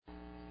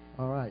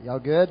All right, y'all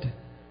good?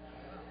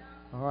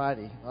 All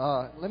righty.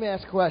 Let me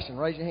ask a question.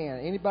 Raise your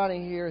hand.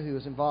 Anybody here who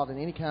is involved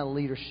in any kind of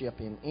leadership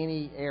in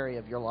any area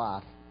of your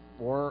life?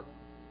 Work,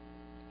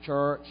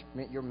 church,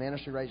 your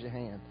ministry, raise your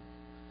hand.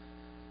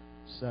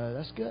 So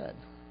that's good.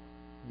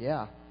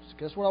 Yeah.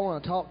 That's what I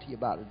want to talk to you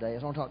about today.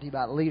 I want to talk to you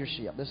about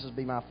leadership. This will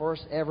be my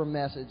first ever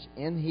message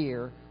in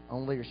here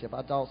on leadership.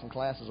 I taught some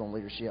classes on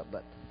leadership,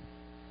 but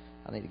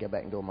I need to go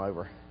back and do them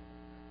over.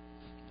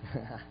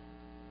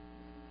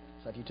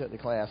 So if you took the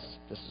class,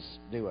 this is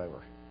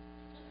do-over.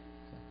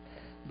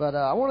 But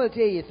I want to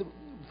tell you,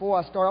 before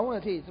I start, I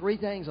want to tell you three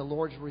things the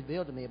Lord's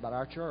revealed to me about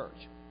our church.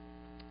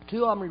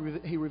 Two of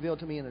them He revealed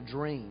to me in a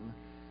dream,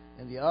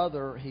 and the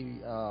other He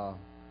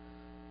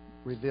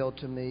revealed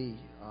to me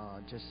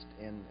just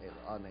in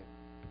a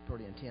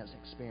pretty intense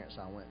experience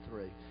I went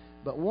through.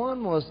 But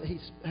one was, He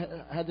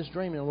had this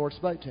dream, and the Lord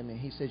spoke to me.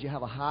 He said, you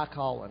have a high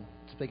calling,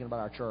 speaking about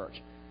our church,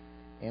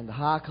 and the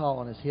high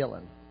calling is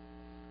healing.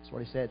 That's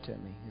what He said to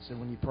me. He said,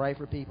 when you pray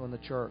for people in the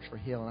church for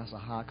healing, that's a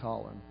high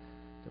calling,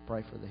 to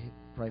pray for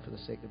the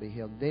sick to be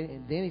healed.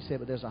 Then He said,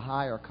 but there's a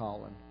higher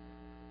calling.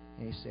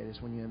 And He said,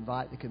 it's when you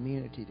invite the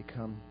community to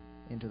come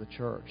into the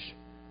church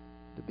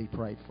to be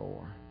prayed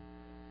for.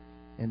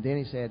 And then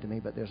He said to me,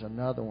 but there's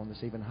another one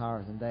that's even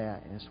higher than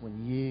that, and it's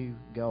when you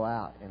go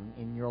out and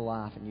in your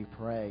life and you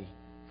pray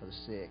for the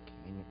sick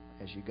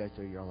as you go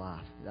through your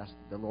life.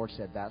 The Lord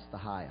said that's the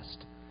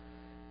highest.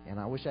 And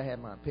I wish I had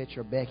my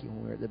picture of Becky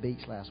when we were at the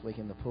beach last week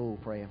in the pool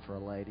praying for a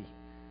lady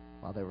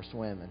while they were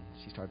swimming.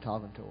 She started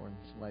talking to her, and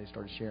some lady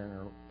started sharing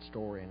her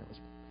story, and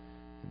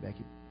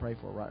Becky prayed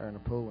for her right there in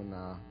the pool, and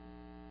I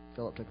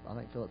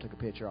think Philip took a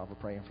picture of her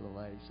praying for the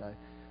lady. So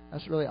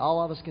that's really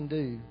all of us can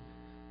do.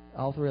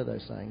 All three of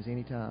those things,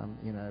 anytime.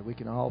 We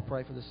can all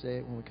pray for the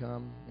sick when we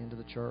come into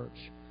the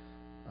church.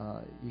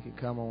 You can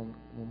come on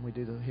when we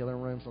do the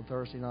healing rooms on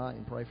Thursday night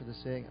and pray for the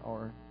sick,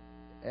 or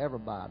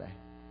everybody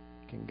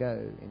can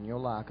go in your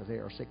life, because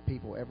there are sick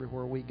people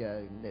everywhere we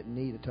go that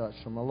need a touch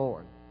from the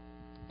Lord.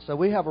 So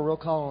we have a real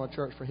call on the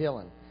church for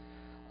healing.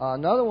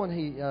 Another one,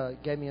 He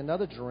gave me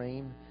another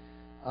dream,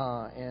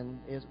 and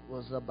it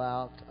was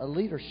about a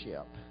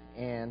leadership.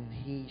 And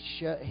He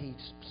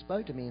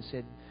spoke to me and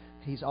said,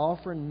 He's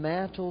offering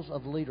mantles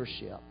of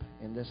leadership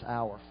in this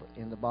hour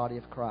in the body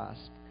of Christ.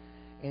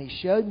 And He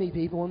showed me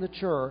people in this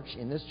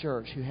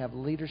church, who have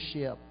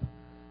leadership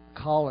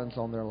callings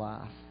on their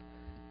life.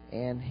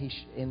 And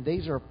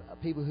these are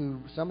people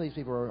some of these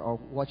people are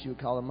what you would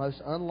call the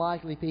most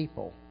unlikely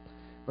people.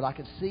 But I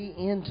could see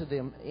into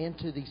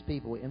these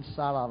people,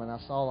 inside of them,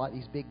 and I saw like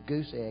these big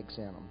goose eggs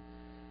in them.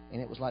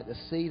 And it was like the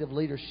seed of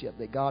leadership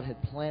that God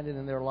had planted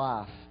in their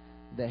life,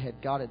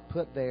 God had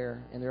put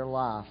there in their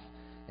life,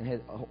 and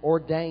had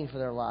ordained for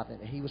their life,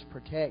 and He was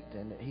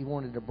protecting, that He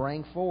wanted to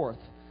bring forth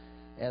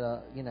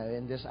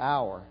in this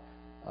hour,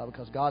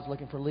 because God's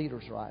looking for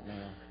leaders right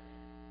now.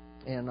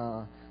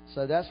 And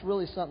so that's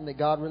really something that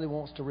God really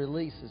wants to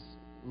release, is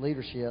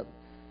leadership.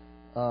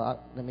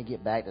 Let me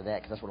get back to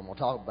that, because that's what I'm going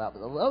to talk about. But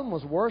the other one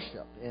was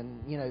worship,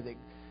 and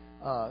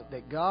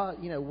that God,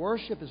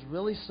 worship is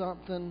really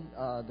something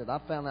that I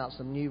found out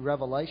some new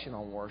revelation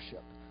on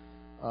worship,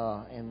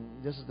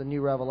 and this is the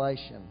new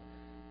revelation,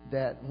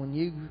 that when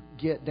you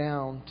get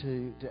down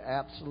to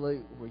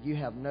absolute, where you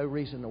have no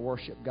reason to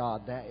worship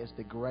God, that is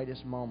the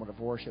greatest moment of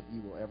worship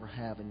you will ever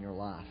have in your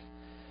life.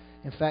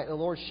 In fact, the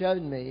Lord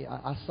showed me,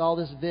 I saw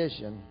this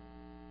vision,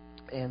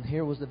 and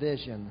here was the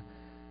vision.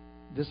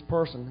 This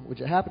person, which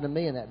it happened to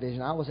me in that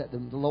vision, I was at the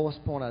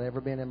lowest point I'd ever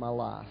been in my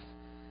life,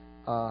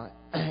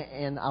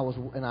 and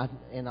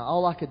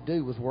all I could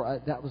do was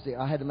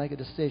I had to make a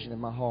decision in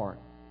my heart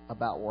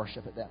about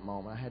worship at that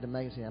moment. I had to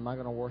make a decision: am I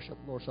going to worship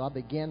the Lord? So I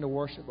began to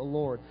worship the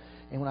Lord,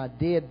 and when I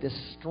did, this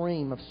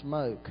stream of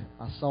smoke,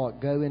 I saw it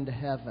go into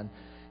heaven,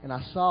 and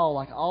I saw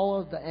like all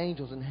of the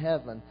angels in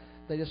heaven.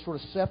 They just sort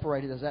of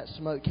separated as that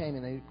smoke came,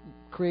 and they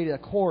created a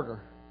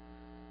quarter.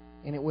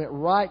 And it went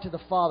right to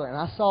the Father. And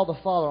I saw the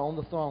Father on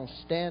the throne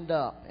stand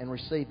up and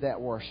receive that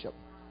worship.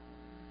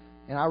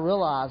 And I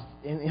realized,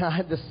 and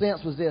the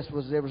sense was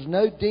there was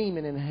no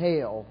demon in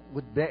hell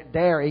would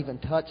dare even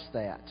touch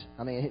that.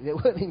 I mean, it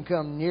wouldn't even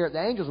come near it.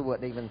 The angels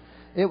wouldn't even.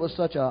 It was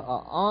such a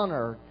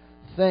honor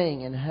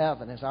thing in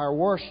heaven as our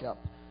worship.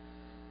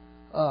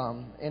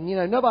 And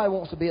nobody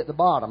wants to be at the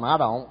bottom. I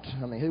don't.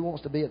 I mean, who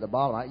wants to be at the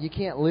bottom? You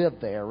can't live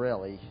there,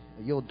 really.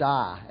 You'll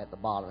die at the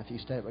bottom if you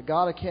stay. But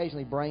God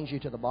occasionally brings you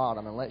to the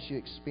bottom and lets you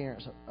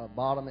experience a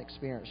bottom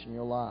experience in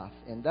your life.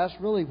 And that's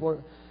really what,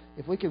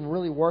 if we can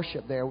really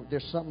worship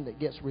there's something that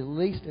gets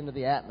released into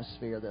the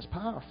atmosphere that's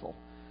powerful.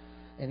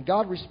 And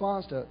God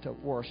responds to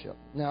worship.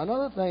 Now,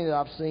 another thing that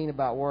I've seen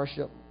about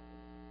worship,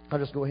 I'll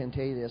just go ahead and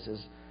tell you this,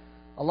 is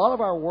a lot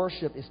of our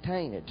worship is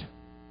tainted.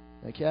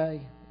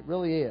 Okay? It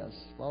really is.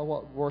 A lot of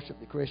what worship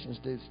the Christians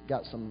do has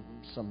got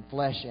some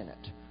flesh in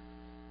it.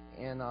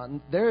 And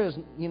there is,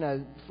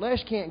 flesh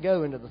can't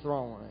go into the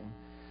throne room.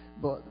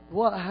 But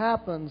what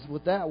happens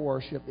with that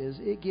worship is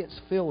it gets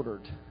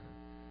filtered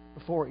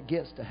before it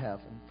gets to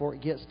heaven, before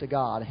it gets to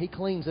God. He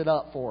cleans it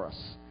up for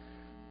us.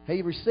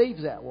 He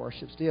receives that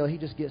worship still. He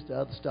just gets the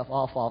other stuff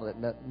off of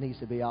it that needs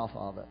to be off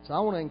of it. So I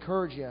want to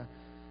encourage you.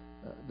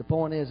 The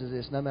point is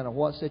this: no matter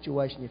what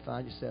situation you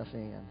find yourself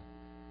in,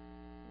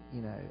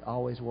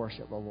 always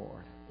worship the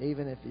Lord.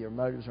 Even if your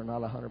motives are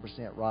not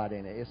 100% right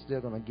in it, it's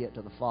still going to get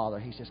to the Father.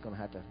 He's just going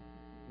to have to,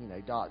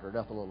 doctor it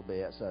up a little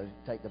bit, so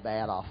take the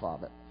bad off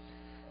of it.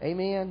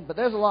 Amen? But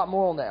there's a lot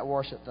more on that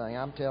worship thing.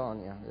 I'm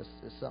telling you,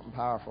 it's something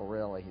powerful,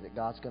 really, that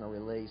God's going to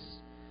release.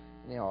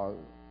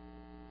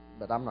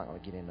 But I'm not going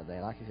to get into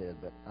that. I could,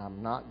 but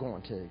I'm not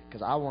going to,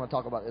 because I want to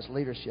talk about this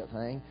leadership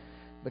thing,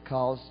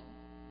 because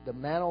the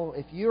mantle,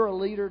 if you're a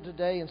leader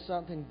today in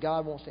something,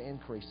 God wants to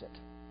increase it.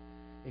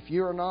 If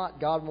you're not,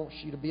 God wants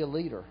you to be a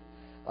leader.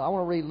 I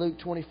want to read Luke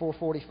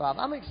 24:45.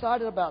 I'm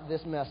excited about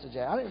this message.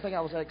 I didn't think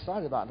I was that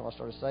excited about it until I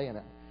started saying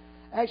it.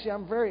 Actually,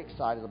 I'm very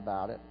excited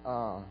about it.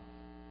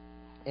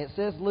 It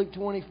says, Luke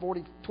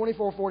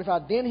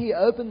 24:45, then He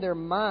opened their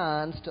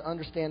minds to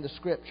understand the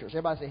Scriptures.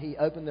 Everybody say, He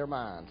opened their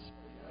minds.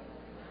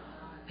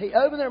 He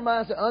opened their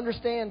minds to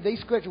understand these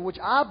Scriptures, which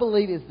I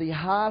believe is the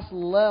highest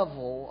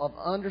level of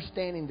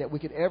understanding that we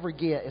could ever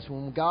get, is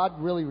when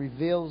God really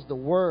reveals the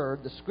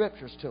Word, the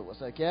Scriptures to us,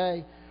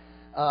 okay?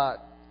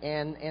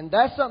 And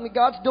that's something that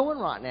God's doing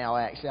right now,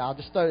 actually. I'll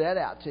just throw that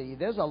out to you.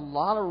 There's a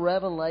lot of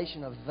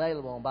revelation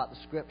available about the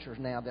Scriptures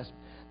now that's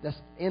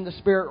in the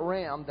spirit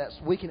realm that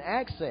we can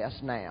access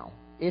now,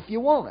 if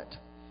you want it.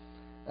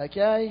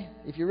 Okay?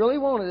 If you really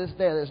want it, it's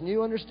there. There's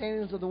new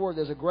understandings of the Word.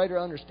 There's a greater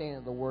understanding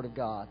of the Word of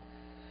God.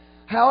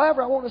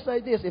 However, I want to say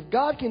this. If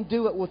God can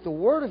do it with the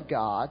Word of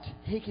God,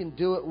 He can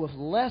do it with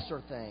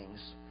lesser things.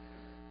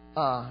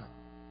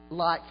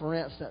 Like, for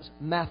instance,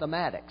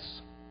 mathematics.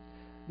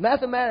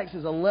 Mathematics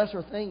is a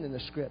lesser thing than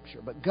the Scripture.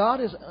 But God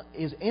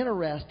is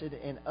interested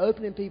in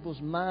opening people's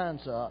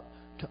minds up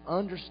to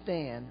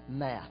understand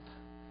math.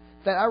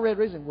 In fact, I read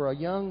recently where a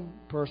young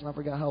person, I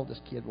forgot how old this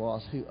kid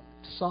was, who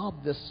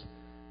solved this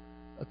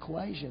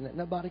equation that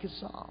nobody could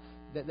solve,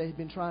 that they'd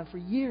been trying for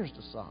years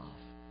to solve.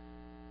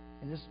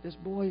 And this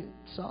boy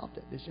solved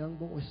it. This young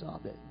boy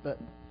solved it.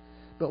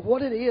 But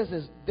what it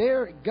is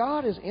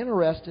God is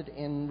interested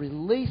in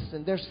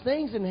releasing. There's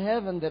things in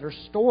heaven that are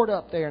stored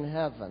up there in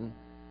heaven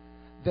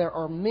that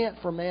are meant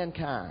for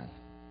mankind.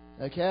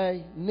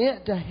 Okay?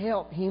 Meant to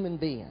help human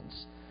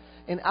beings.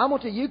 And I'm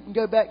going to tell you, you can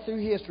go back through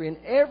history, and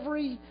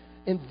every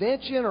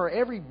invention or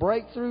every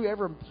breakthrough,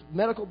 every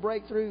medical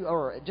breakthrough,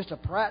 or just a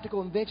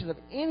practical invention of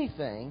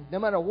anything, no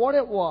matter what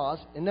it was,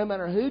 and no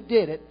matter who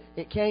did it,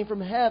 it came from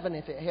heaven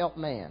if it helped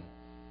man.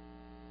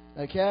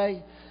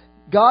 Okay?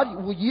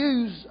 God will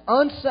use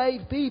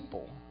unsaved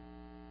people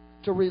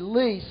to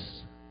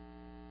release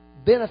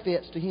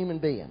benefits to human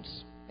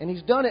beings. And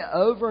He's done it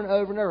over and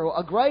over and over.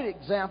 A great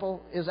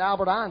example is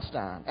Albert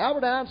Einstein.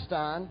 Albert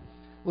Einstein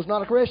was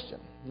not a Christian.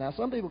 Now,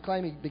 some people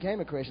claim he became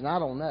a Christian. I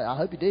don't know. I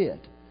hope he did.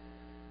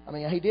 I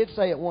mean, he did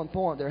say at one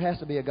point there has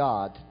to be a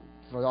God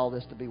for all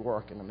this to be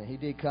working. I mean, he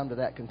did come to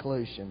that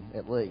conclusion,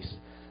 at least.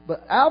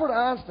 But Albert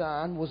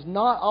Einstein was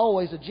not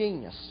always a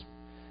genius.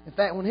 In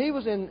fact, when he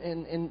was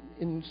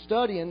in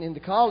studying in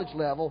the college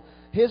level,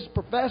 his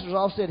professors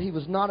all said he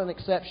was not an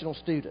exceptional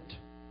student.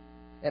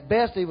 At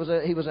best, he was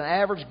an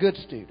average good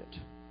student.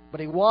 But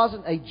he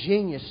wasn't a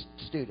genius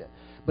student.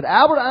 But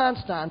Albert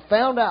Einstein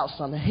found out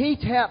something. He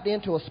tapped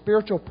into a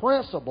spiritual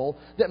principle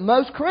that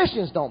most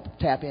Christians don't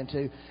tap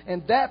into.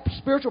 And that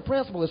spiritual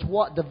principle is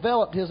what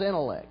developed his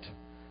intellect.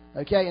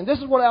 Okay? And this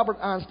is what Albert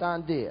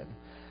Einstein did.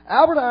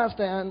 Albert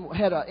Einstein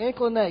had an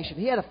inclination.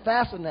 He had a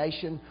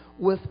fascination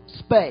with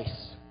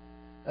space.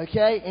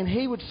 Okay? And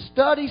he would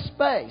study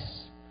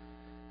space.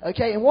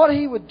 Okay? And what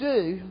he would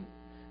do,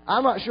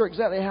 I'm not sure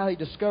exactly how he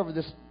discovered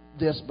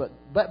this,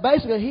 but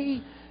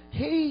basically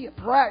he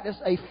practiced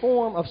a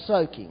form of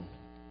soaking.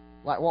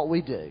 Like what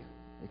we do.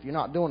 If you're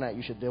not doing that,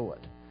 you should do it.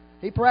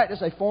 He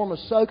practiced a form of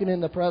soaking in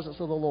the presence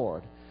of the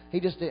Lord. He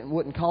just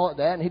wouldn't call it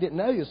that, and he didn't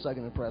know he was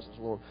soaking in the presence of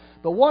the Lord.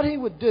 But what he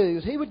would do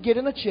is he would get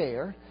in a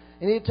chair,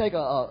 and he'd take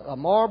a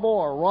marble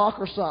or a rock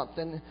or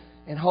something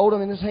and hold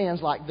them in his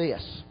hands like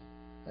this.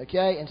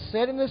 Okay? And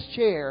sit in this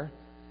chair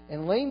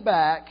and lean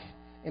back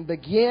and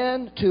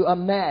begin to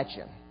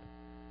imagine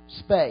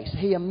space.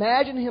 He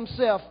imagined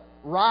himself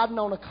riding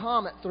on a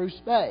comet through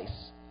space.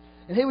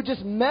 And he would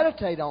just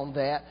meditate on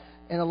that.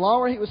 And the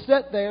longer he would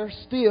sit there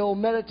still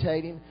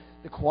meditating,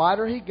 the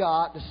quieter he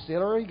got, the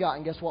stiller he got,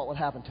 and guess what would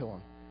happen to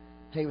him?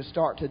 He would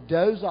start to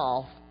doze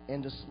off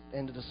into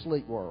the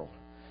sleep world.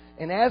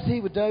 And as he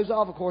would doze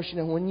off, of course,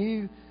 when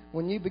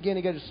you begin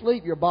to go to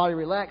sleep, your body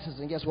relaxes,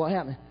 and guess what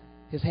happened?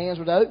 His hands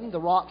would open, the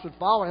rocks would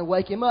fall, and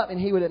wake him up,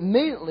 and he would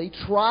immediately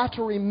try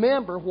to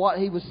remember what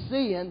he was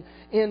seeing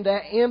in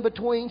that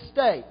in-between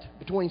state,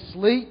 between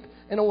sleep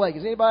and awake.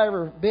 Has anybody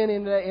ever been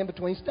in that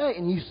in-between state?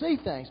 And you see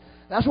things.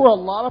 That's where a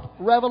lot of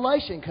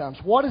revelation comes.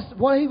 What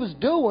he was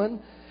doing,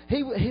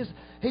 he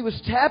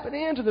was tapping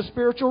into the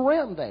spiritual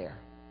realm there,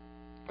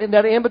 in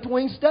that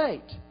in-between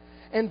state.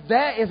 And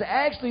that is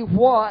actually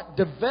what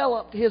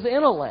developed his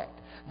intellect.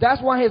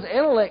 That's why his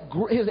intellect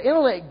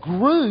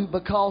grew,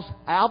 because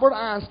Albert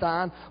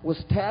Einstein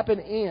was tapping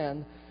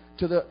in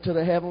to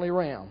the heavenly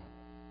realm.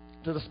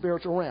 to the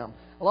spiritual realm.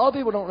 A lot of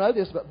people don't know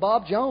this, but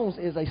Bob Jones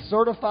is a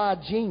certified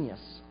genius,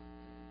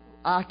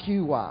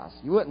 IQ-wise.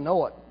 You wouldn't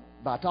know it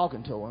by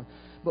talking to him.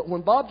 But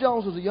when Bob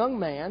Jones was a young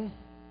man,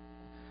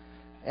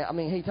 I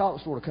mean, he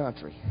talks sort of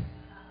country.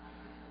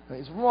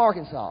 He's from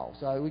Arkansas,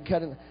 so we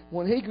cut him.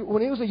 When he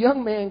was a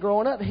young man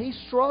growing up, he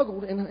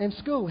struggled in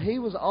school. He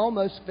was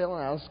almost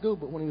failing out of school,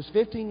 but when he was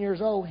 15 years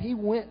old, he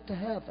went to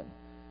heaven.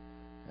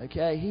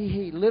 Okay,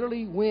 he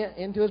literally went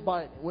into his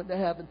body, went to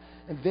heaven,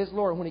 and visited the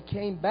Lord. And when he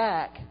came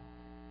back,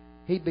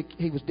 he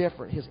was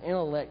different. His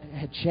intellect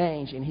had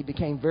changed, and he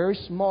became very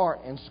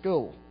smart in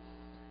school.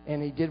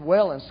 And he did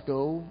well in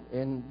school,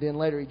 and then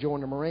later he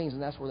joined the Marines,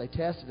 and that's where they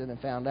tested it and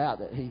found out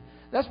that he...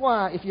 That's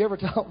why if you ever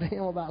talk to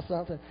him about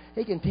something,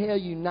 he can tell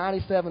you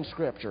 97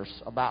 scriptures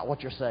about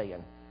what you're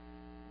saying.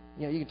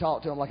 You know, you can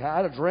talk to him like, I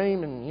had a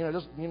dream, and,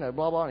 just, blah,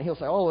 blah, and he'll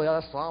say, oh, yeah,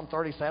 that's Psalm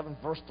 37,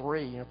 verse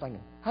 3. You're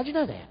thinking, how'd you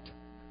know that?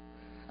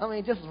 I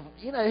mean, just,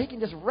 he can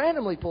just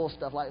randomly pull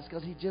stuff like this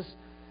because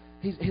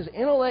his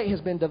intellect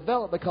has been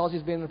developed because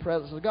he's been in the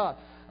presence of God.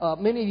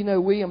 Many of you know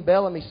William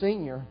Bellamy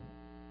Sr.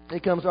 He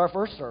comes to our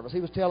first service.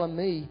 He was telling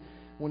me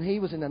when he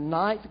was in the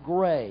 9th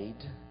grade,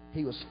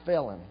 he was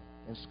failing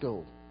in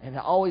school. And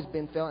had always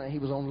been failing. And he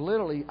was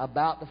literally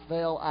about to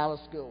fail out of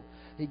school.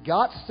 He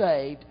got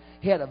saved.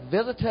 He had a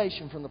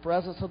visitation from the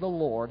presence of the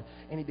Lord.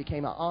 And he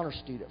became an honor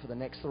student for the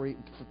next 10th,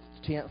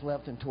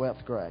 11th, and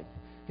 12th grade.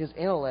 His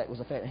intellect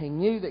was affected. He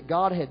knew that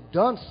God had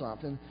done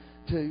something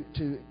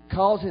to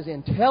cause his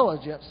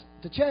intelligence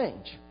to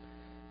change.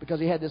 Because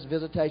he had this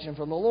visitation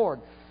from the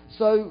Lord.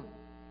 So,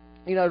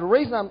 the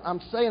reason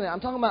I'm saying that, I'm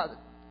talking about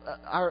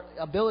our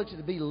ability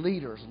to be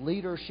leaders,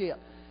 leadership.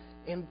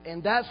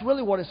 And that's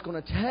really what it's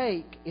going to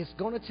take. It's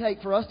going to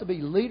take, for us to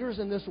be leaders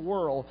in this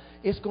world,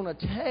 it's going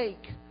to take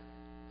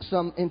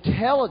some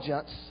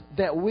intelligence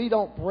that we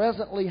don't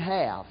presently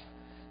have.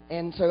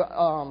 And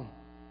so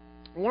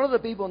one of the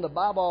people in the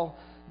Bible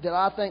that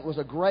I think was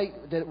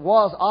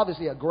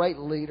obviously a great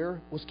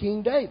leader was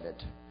King David.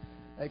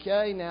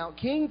 Okay, now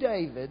King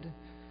David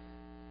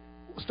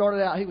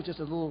started out, he was just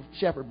a little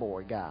shepherd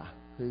boy guy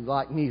who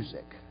liked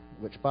music,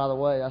 which, by the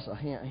way, that's a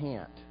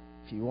hint.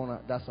 If you want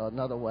to, that's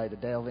another way to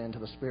delve into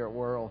the spirit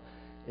world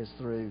is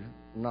through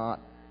not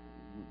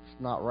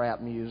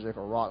rap music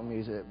or rock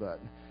music, but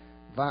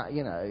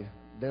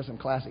there's some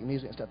classic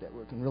music and stuff that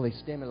can really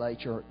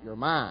stimulate your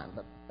mind.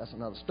 But that's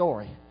another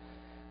story.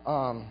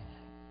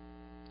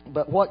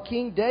 But what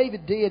King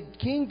David did,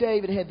 King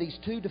David had these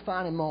two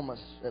defining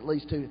moments, at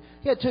least two.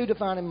 He had two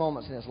defining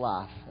moments in his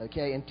life.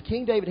 Okay, and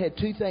King David had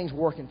two things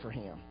working for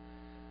him.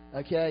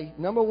 Okay,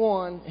 number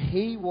one,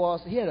 he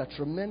had a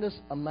tremendous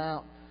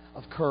amount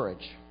of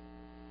courage.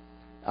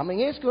 I mean,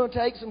 it's going to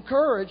take some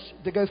courage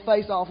to go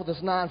face off with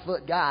this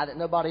 9-foot guy that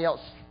nobody else,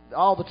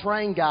 all the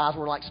trained guys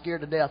were like scared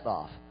to death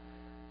of,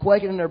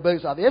 quaking in their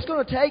boots off. It's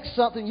going to take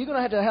something. You're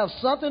going to have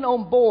something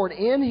on board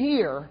in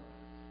here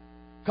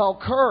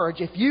called courage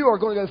if you are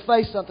going to go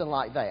face something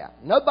like that.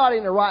 Nobody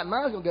in their right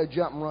mind is going to go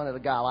jump and run at a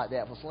guy like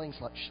that with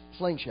a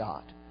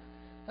slingshot.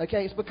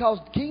 Okay, it's because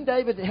King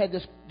David had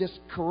this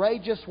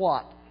courageous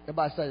what?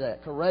 Everybody say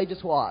that. Courageous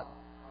what?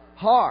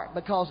 Heart.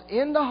 Because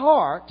in the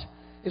heart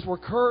is where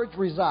courage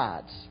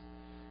resides.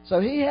 So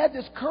he had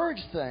this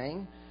courage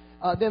thing.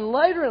 Then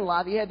later in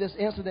life, he had this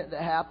incident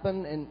that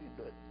happened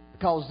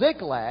called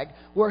Ziklag,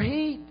 where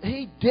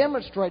he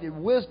demonstrated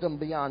wisdom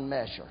beyond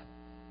measure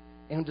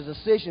in the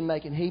decision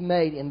making he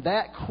made in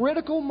that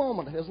critical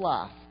moment of his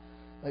life.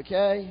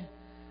 Okay,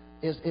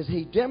 is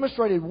he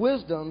demonstrated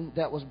wisdom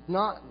that was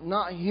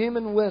not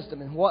human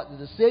wisdom in what the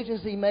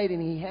decisions he made,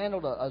 and he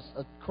handled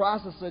a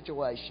crisis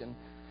situation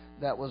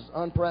that was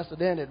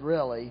unprecedented,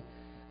 really.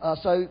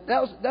 So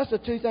that's the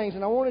two things,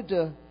 and I wanted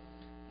to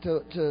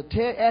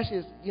ask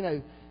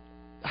you,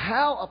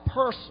 how a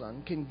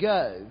person can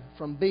go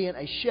from being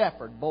a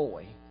shepherd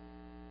boy,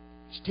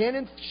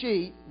 tending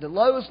sheep, the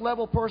lowest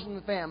level person in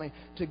the family,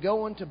 to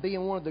going to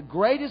being one of the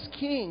greatest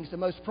kings, the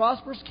most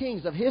prosperous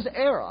kings of his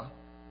era,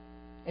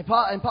 and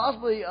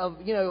possibly of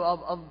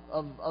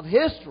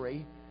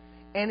history,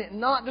 and it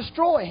not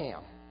destroy him.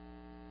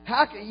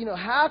 How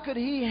could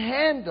he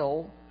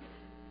handle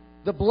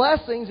the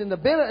blessings and the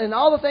benefit and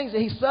all the things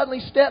that he suddenly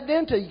stepped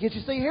into? Because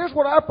you see, here's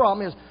what our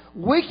problem is: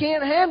 we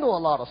can't handle a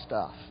lot of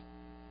stuff.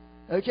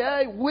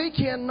 Okay, we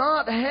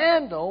cannot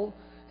handle,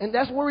 and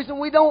that's one reason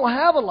we don't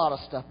have a lot of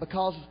stuff,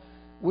 because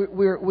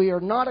we are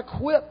not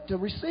equipped to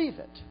receive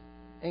it,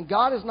 and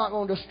God is not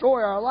going to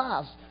destroy our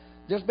lives.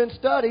 There's been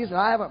studies, and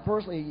I haven't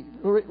personally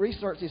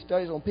researched these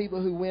studies on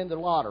people who win the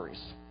lotteries.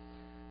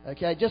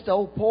 Okay, just an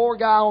old poor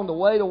guy on the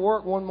way to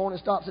work one morning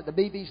stops at the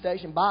BP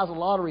station, buys a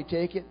lottery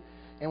ticket,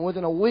 and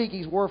within a week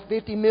he's worth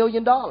 $50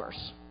 million.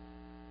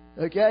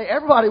 Okay,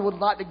 everybody would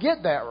like to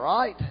get that,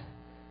 right?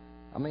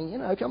 I mean,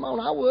 come on,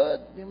 I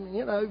would.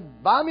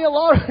 Buy me a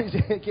lottery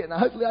ticket, and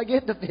hopefully I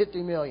get the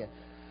 $50 million.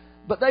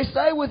 But they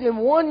say within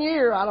 1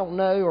 year, I don't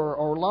know,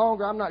 or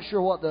longer, I'm not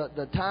sure what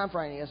the time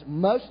frame is,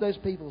 most of those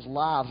people's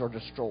lives are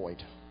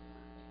destroyed.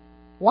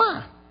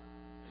 Why?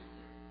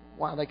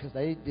 Why? Because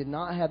they did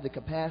not have the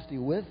capacity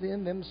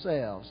within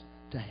themselves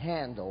to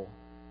handle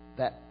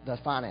the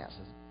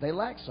finances. They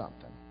lack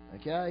something.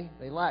 Okay?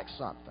 They lack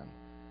something.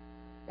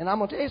 And I'm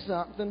going to tell you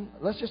something.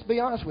 Let's just be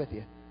honest with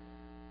you.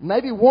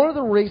 Maybe one of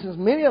the reasons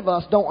many of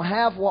us don't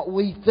have what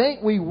we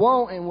think we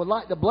want and would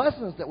like the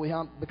blessings that we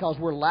have because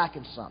we're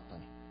lacking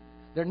something.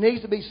 There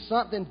needs to be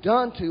something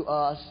done to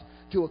us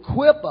to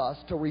equip us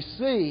to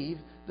receive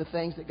the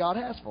things that God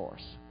has for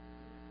us.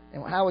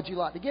 And how would you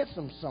like to get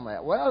some of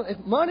that? Well, if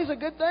money's a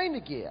good thing to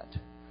get.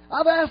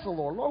 I've asked the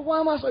Lord, why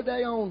am I so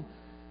down?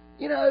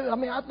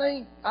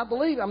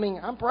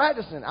 I'm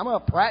practicing. I'm a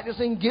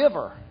practicing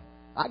giver.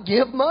 I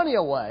give money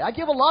away. I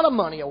give a lot of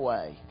money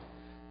away.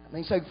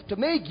 So to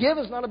me,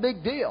 giving's not a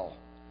big deal.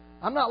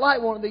 I'm not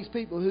like one of these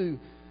people who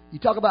you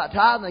talk about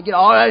tithing and they get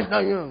all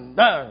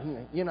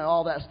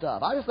that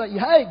stuff. I just think,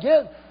 hey,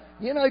 give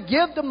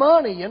the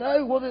money,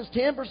 whether it's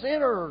 10%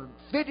 or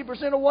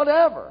 50% or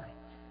whatever.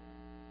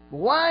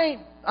 Why?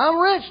 I'm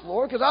rich,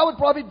 Lord, because I would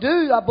probably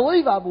I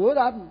believe I would.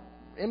 I'm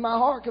in my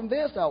heart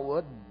convinced I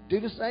would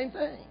do the same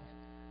thing.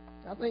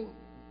 I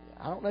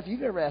don't know if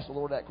you've ever asked the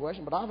Lord that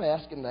question, but I've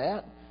asked Him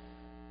that.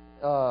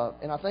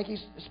 And I think He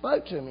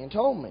spoke to me and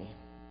told me.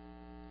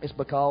 It's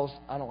because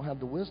I don't have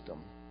the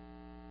wisdom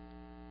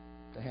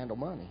to handle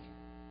money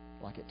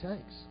like it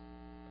takes.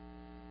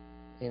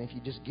 And if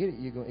you just get it,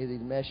 it'll either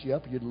mess you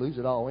up or you'd lose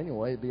it all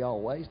anyway. It'd be all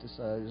wasted,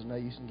 so there's no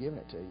use in giving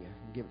it to you.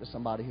 Give it to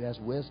somebody who has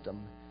wisdom,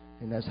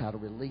 who knows how to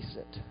release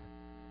it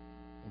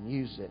and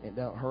use it. And it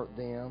don't hurt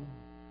them.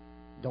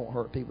 Don't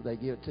hurt people they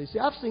give it to. See,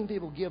 I've seen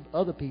people give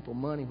other people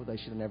money where they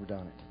should have never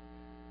done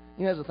it.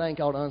 There's a thing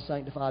called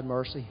unsanctified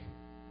mercy.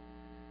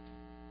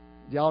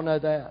 Do y'all know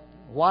that?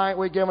 Why ain't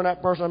we giving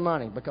that person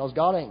money? Because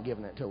God ain't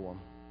giving it to them.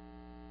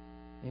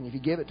 And if you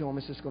give it to them,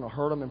 it's just going to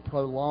hurt them and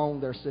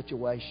prolong their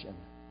situation.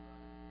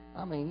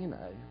 I'm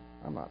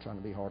not trying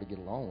to be hard to get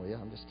along with you.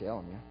 I'm just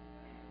telling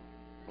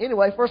you.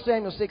 Anyway, 1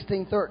 Samuel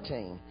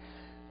 16:13.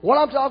 What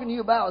I'm talking to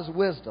you about is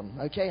wisdom.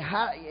 Okay?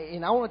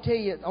 And I want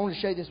to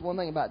show you this one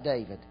thing about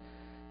David.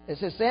 It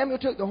says, Samuel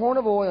took the horn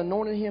of oil,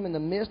 anointed him in the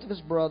midst of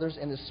his brothers,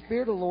 and the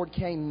Spirit of the Lord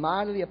came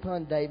mightily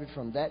upon David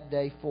from that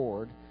day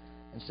forward.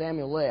 And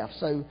Samuel left.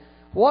 So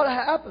what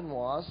happened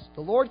was,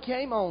 the Lord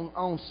came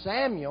on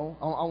Samuel,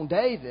 on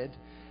David,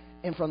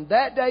 and from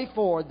that day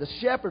forward, the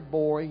shepherd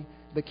boy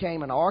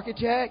became an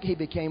architect. He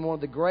became one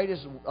of the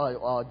greatest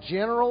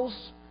generals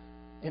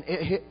in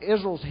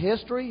Israel's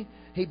history.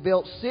 He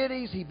built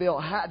cities. He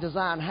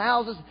designed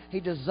houses. He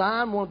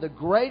designed one of the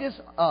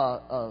greatest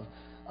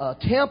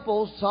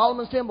temples,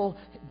 Solomon's temple,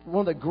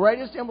 one of the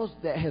greatest temples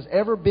that has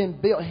ever been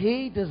built.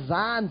 He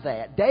designed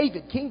that.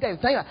 King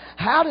David. Think about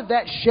how did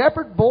that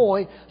shepherd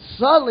boy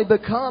suddenly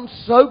become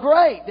so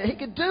great that he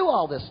could do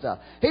all this stuff?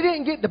 He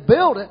didn't get to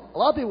build it. A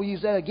lot of people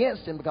use that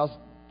against him because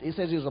he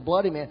says he was a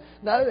bloody man.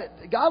 No,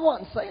 God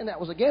wasn't saying that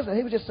was against him.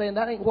 He was just saying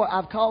that ain't what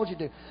I've called you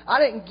to do. I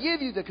didn't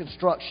give you the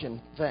construction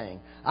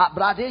thing,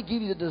 but I did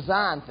give you the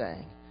design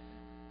thing.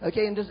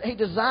 Okay, and he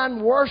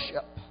designed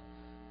worship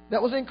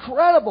that was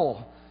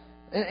incredible.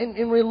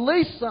 And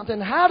release something.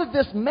 How did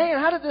this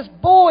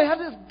boy, how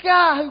did this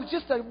guy who was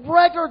just a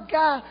regular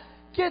guy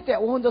get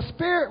that? Well, when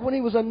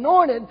he was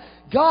anointed,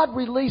 God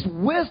released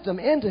wisdom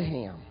into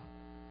him.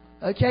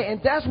 Okay,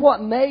 and that's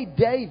what made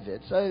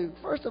David. So,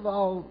 first of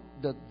all,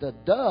 the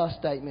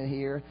statement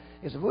here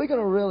is if we're going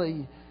to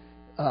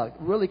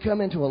really come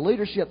into a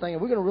leadership thing,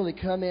 and we're going to really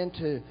come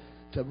into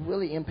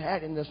really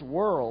impact in this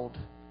world,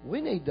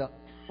 we need the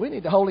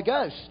Holy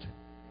Ghost.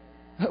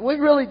 We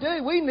really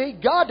do. We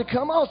need God to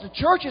come on us. The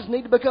churches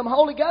need to become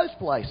Holy Ghost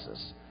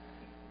places.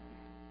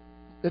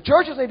 The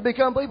churches need to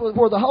become people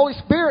where the Holy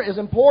Spirit is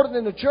important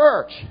in the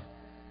church.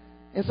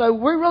 And so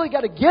we really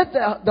got to get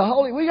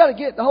we got to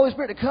get the Holy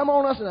Spirit to come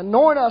on us and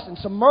anoint us and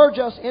submerge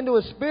us into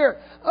His Spirit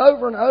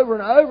over and over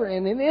and over.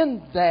 And then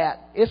in that,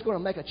 it's going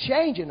to make a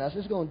change in us.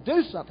 It's going to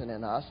do something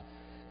in us.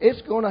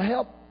 It's going to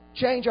help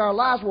change our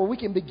lives where we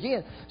can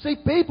begin. See,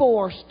 people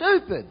are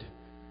stupid.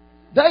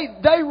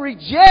 They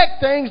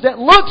reject things that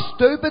look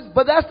stupid,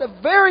 but that's the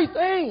very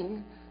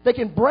thing that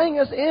can bring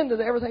us into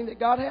everything that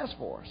God has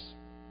for us.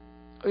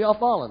 Are y'all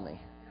following me?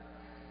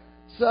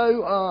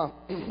 So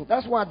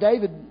that's why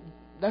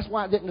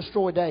it didn't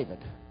destroy David.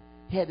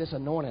 He had this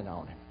anointing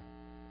on him.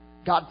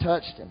 God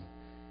touched him.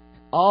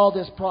 All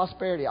this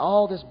prosperity,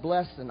 all this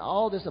blessing,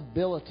 all this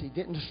ability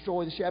didn't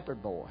destroy the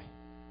shepherd boy.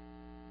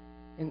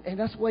 And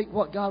that's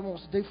what God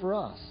wants to do for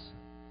us.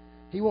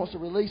 He wants to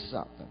release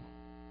something.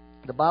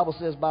 The Bible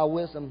says by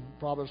wisdom,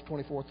 Proverbs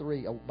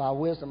 24:3, by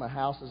wisdom a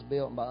house is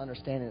built and by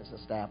understanding it's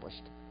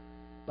established.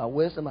 By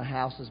wisdom a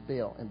house is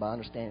built and by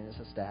understanding it's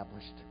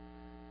established.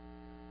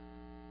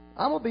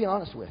 I'm going to be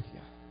honest with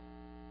you.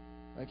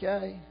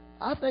 Okay?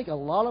 I think a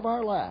lot of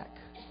our lack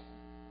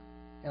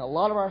and a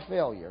lot of our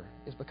failure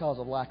is because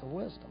of lack of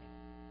wisdom.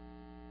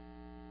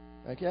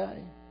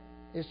 Okay?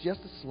 It's just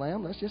a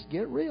slam. Let's just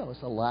get real.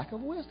 It's a lack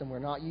of wisdom. We're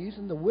not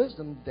using the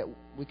wisdom that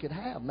we could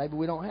have. Maybe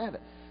we don't have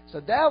it. So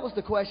that was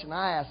the question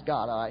I asked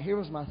God. All right, here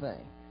was my thing.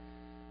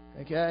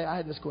 Okay, I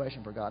had this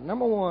question for God.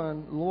 Number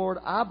one, Lord,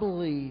 I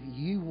believe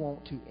you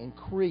want to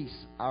increase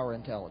our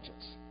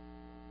intelligence.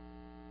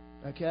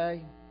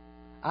 Okay?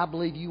 I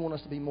believe you want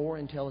us to be more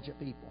intelligent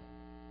people.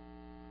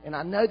 And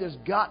I know there's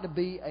got to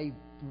be a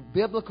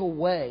biblical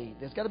way.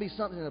 There's got to be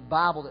something in the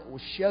Bible that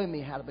will show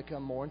me how to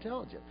become more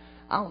intelligent.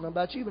 I don't know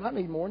about you, but I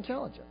need more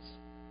intelligence.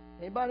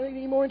 Anybody need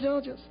any more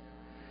intelligence?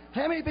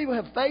 How many people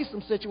have faced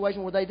some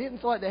situation where they didn't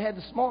feel like they had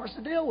the smarts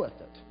to deal with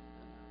it?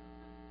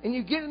 And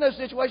you get in those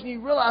situations and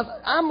you realize,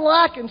 I'm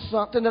lacking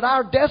something that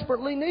I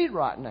desperately need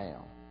right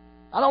now.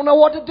 I don't know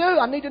what to do.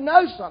 I need to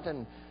know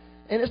something.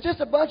 And it's just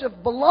a bunch of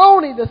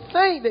baloney to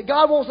think that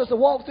God wants us to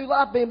walk through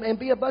life and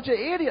be a bunch of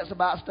idiots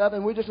about stuff,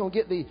 and we're just going to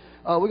get the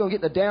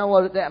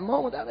download at that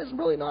moment. That is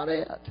really not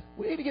it.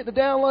 We need to get the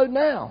download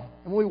now.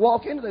 And when we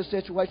walk into those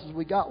situations,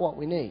 we got what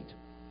we need.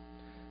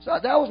 So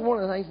that was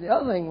one of the things. The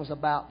other thing was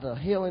about the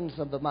healings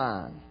of the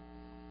mind.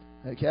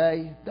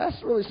 Okay? That's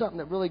really something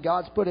that really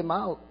God's put in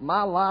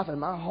my life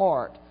and my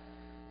heart,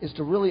 is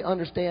to really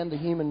understand the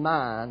human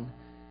mind,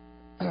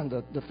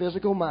 the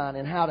physical mind,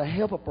 and how to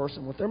help a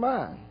person with their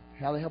mind.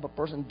 How to help a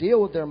person deal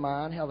with their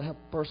mind, how to help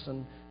a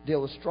person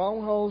deal with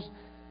strongholds.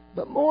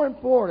 But more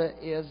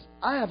important is,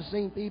 I have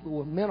seen people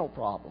with mental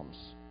problems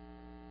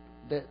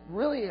that it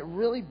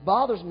really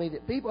bothers me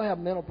that people have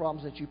mental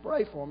problems that you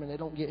pray for them and they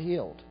don't get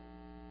healed.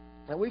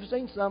 And we've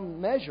seen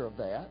some measure of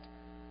that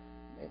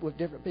with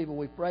different people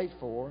we've prayed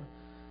for.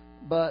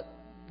 But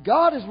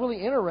God is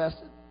really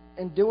interested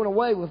in doing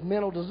away with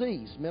mental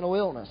disease, mental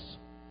illness.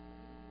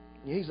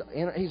 He's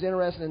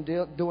interested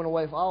in doing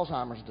away with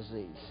Alzheimer's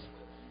disease.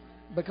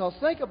 Because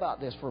think about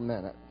this for a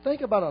minute.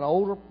 Think about an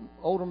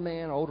older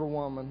man, older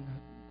woman.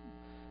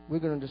 We're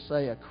going to just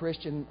say a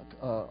Christian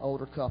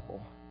older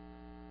couple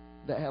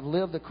that have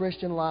lived the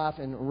Christian life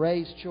and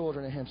raised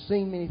children and have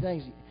seen many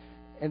things,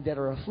 and that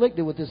are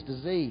afflicted with this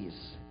disease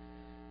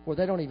where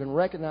they don't even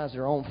recognize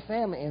their own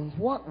family, and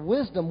what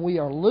wisdom we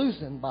are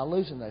losing by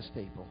losing those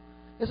people.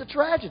 It's a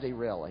tragedy,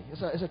 really.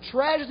 It's a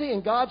tragedy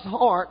in God's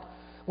heart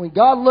when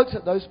God looks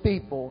at those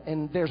people,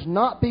 and there's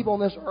not people on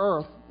this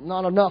earth,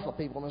 not enough of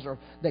people on this earth,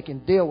 that can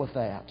deal with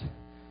that.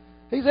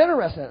 He's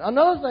interested.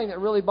 Another thing that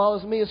really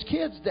bothers me is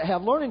kids that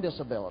have learning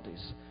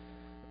disabilities.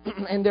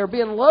 And they're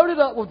being loaded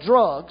up with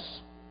drugs,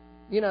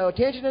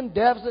 attention and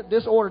deficit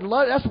disorder.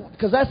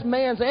 Because that's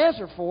man's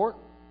answer for it.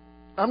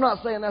 I'm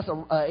not saying that's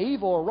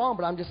evil or wrong,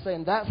 but I'm just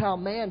saying that's how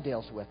man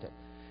deals with it.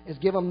 Is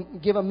give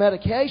them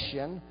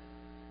medication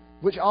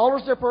which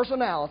alters their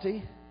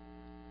personality.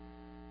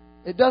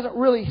 It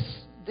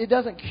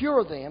doesn't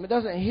cure them. It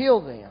doesn't heal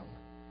them.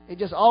 It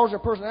just alters their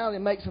personality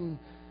and makes them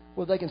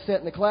where they can sit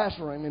in the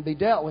classroom and be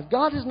dealt with.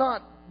 God is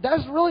not.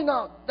 That's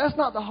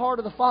not the heart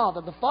of the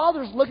Father. The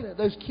Father is looking at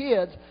those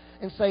kids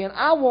and saying,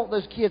 I want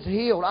those kids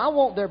healed. I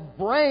want their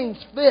brains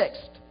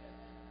fixed.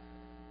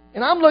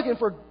 And I'm looking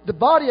for the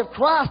body of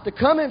Christ to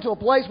come into a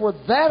place where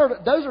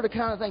those are the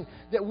kind of things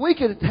that we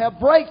could have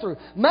breakthrough.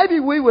 Maybe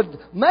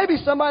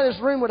somebody in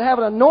this room would have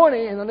an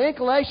anointing and an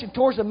inclination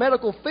towards the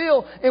medical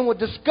field and would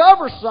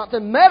discover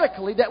something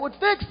medically that would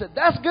fix it.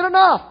 That's good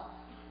enough.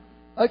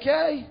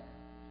 Okay?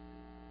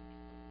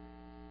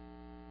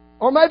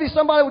 Or maybe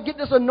somebody would get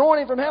this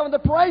anointing from heaven to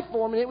pray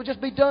for them and it would just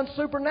be done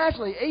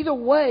supernaturally. Either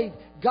way,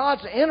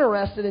 God's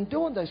interested in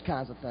doing those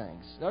kinds of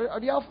things. Are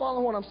y'all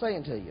following what I'm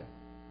saying to you?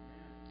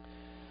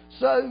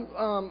 So,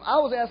 I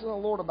was asking the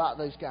Lord about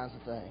those kinds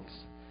of things.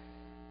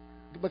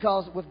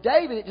 Because with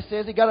David, it just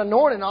says he got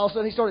anointed and all of a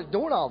sudden he started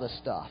doing all this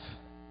stuff.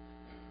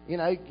 He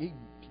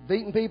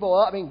beating people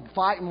up,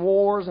 fighting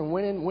wars and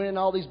winning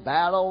all these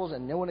battles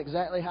and knowing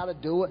exactly how to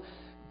do it.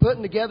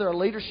 Putting together a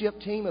leadership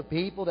team of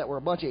people that were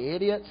a bunch of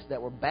idiots,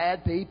 that were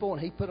bad people,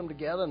 and he put them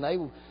together and they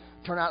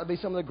turned out to be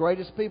some of the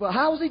greatest people.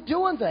 How was he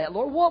doing that,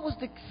 Lord? What was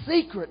the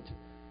secret?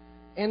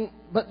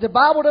 But the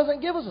Bible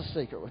doesn't give us a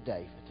secret with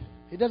David.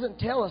 It doesn't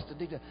tell us the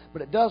detail,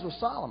 but it does with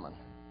Solomon.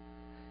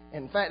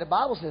 In fact, the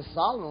Bible says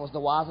Solomon was the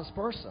wisest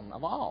person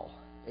of all.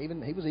 He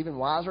was even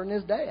wiser than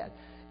his dad.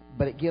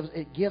 But it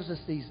gives us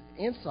these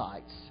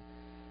insights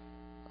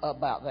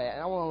about that.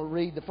 And I want to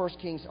read the 1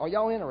 Kings. Are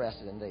y'all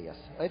interested in this?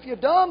 If you're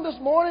dumb this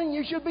morning,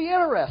 you should be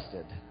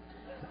interested.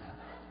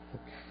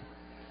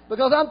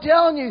 Because I'm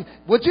telling you,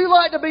 would you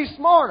like to be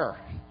smarter?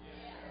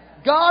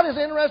 God is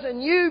interested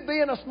in you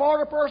being a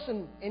smarter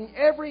person in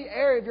every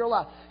area of your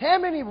life. How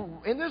many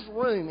in this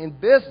room, in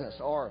business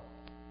or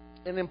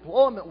in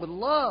employment, would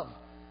love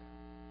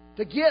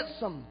to get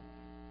some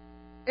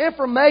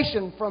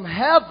information from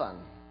heaven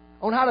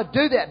on how to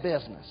do that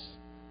business?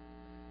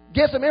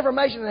 Get some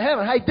information in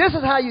heaven. Hey, this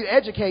is how you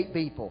educate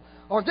people.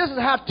 Or this is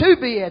how to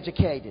be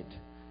educated.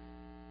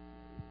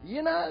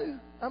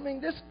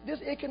 This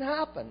it can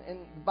happen. And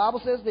the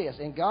Bible says this.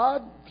 And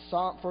God,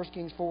 1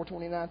 Kings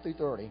 4:29 through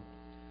 30.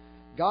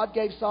 God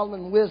gave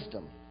Solomon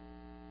wisdom.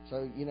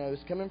 So,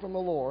 it's coming from the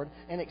Lord.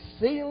 And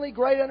exceedingly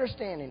great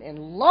understanding and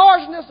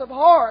largeness of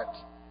heart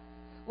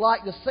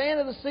like the sand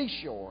of the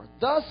seashore.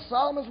 Thus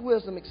Solomon's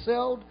wisdom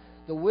excelled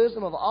the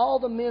wisdom of all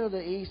the men of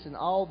the east and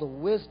all the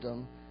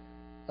wisdom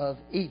of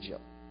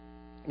Egypt.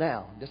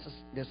 Now,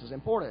 this is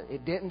important.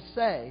 It didn't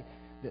say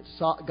that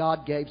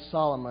God gave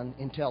Solomon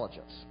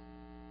intelligence.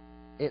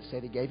 It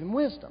said he gave him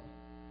wisdom.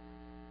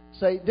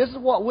 say, this is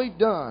what we've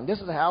done. This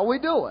is how we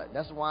do it.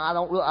 That's why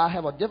I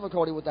have a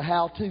difficulty with the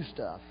how-to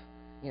stuff.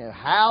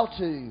 How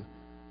to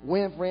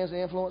win friends and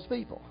influence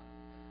people.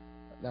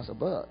 That's a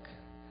book.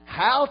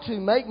 How to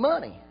make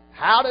money.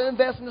 How to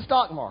invest in the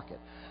stock market.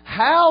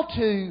 How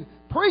to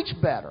preach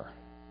better.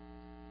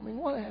 I mean,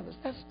 what happens?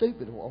 That's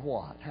stupid or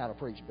what? How to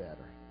preach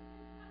better.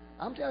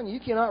 I'm telling you, you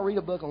cannot read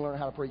a book and learn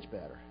how to preach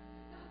better.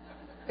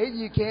 Either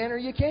you can or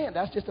you can't.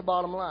 That's just the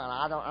bottom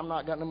line. I'm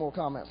not got no more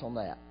comments on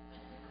that.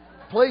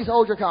 Please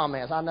hold your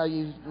comments. I know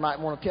you might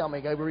want to tell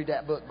me, go read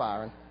that book,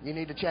 Byron. You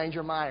need to change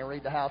your mind and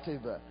read the how-to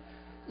book.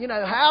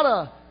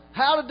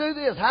 How to do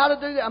this, how to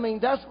do that. I mean,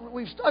 that's what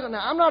we've stuck on.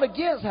 Now, I'm not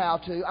against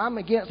how-to. I'm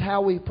against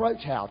how we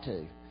approach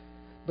how-to.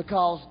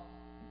 Because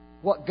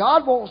what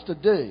God wants to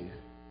do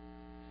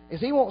is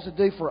He wants to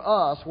do for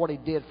us what He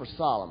did for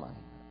Solomon.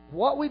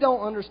 What we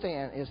don't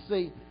understand is,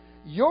 see,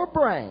 your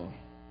brain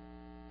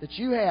that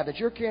you have, that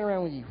you're carrying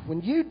around with you,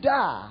 when you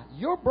die,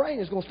 your brain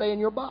is going to stay in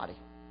your body.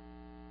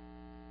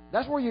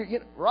 That's where you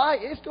get, right?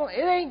 It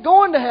ain't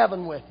going to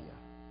heaven with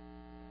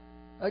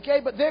you.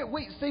 Okay, but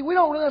we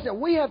don't realize that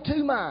we have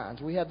two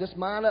minds. We have this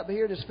mind up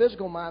here, this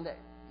physical mind that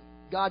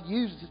God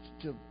uses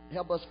to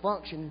help us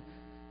function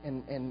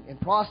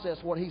and process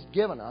what He's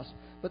given us.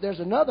 But there's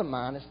another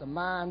mind. It's the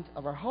mind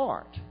of our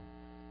heart.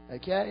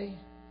 Okay?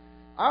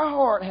 Our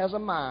heart has a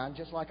mind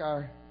just like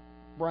our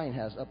brain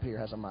has up here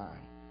has a mind.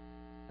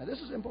 Now, this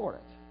is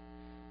important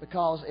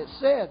because it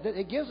said that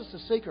it gives us a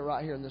secret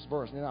right here in this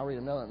verse. And then I'll read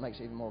another that makes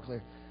it even more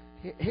clear.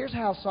 Here's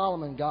how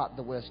Solomon got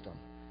the wisdom.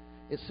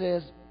 It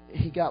says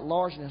he got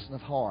largeness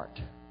of heart.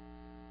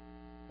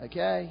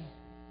 Okay?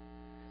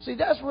 See,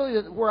 that's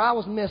really where I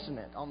was missing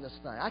it on this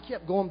thing. I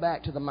kept going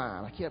back to the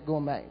mind. I kept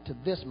going back to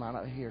this mind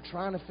over here,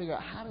 trying to figure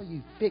out how do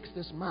you fix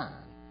this mind.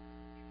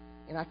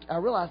 And I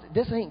realized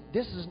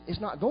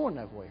it's not going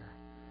nowhere.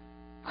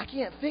 I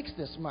can't fix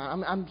this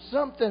mind.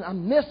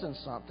 I'm missing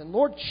something.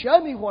 Lord,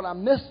 show me what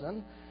I'm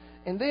missing.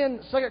 And then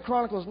 2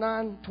 Chronicles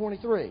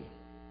 9:23.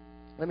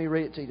 Let me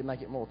read it to you to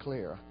make it more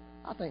clear.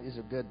 I think these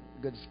are good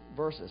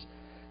verses.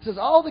 It says,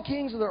 all the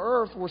kings of the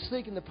earth were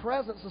seeking the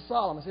presence of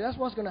Solomon. See, that's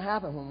what's going to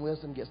happen when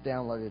wisdom gets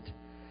downloaded.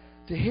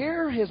 To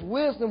hear his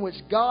wisdom which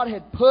God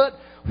had put.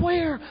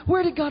 Where?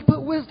 Where did God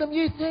put wisdom?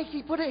 You think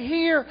He put it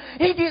here?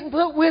 He didn't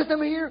put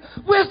wisdom here.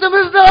 Wisdom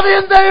is not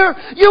in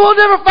there. You will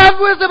never find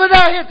wisdom in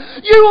our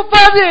head. You will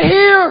find it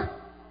here.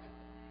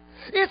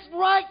 It's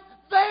right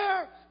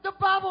there. The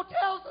Bible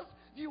tells us,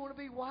 if you want to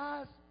be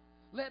wise,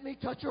 let me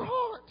touch your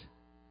heart.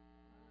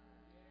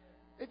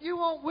 If you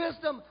want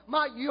wisdom,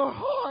 your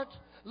heart,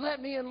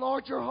 let me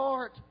enlarge your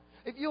heart.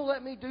 If you'll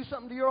let me do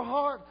something to your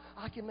heart,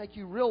 I can make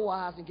you real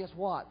wise. And guess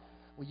what?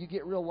 When you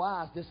get real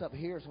wise, this up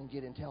here is going to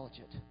get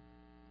intelligent.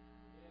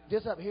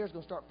 This up here is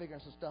going to start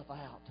figuring some stuff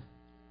out.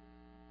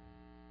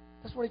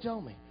 That's what he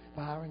told me.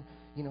 Byron,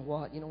 you know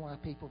what? You know why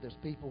there's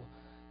people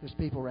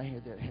right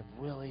here that have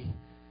really,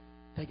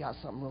 they got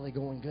something really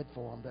going good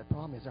for them. But the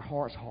problem is their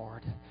heart's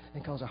hard.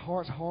 And because their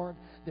heart's hard,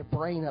 their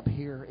brain up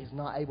here is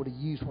not able to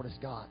use what it's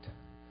got.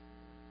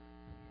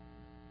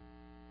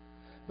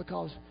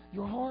 Because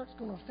your heart's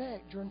going to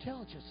affect your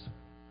intelligence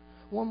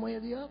one way or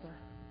the other.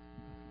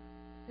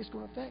 It's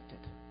going to affect it.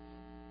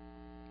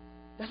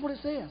 That's what it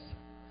says.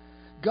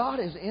 God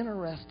is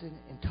interested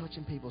in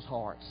touching people's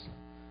hearts.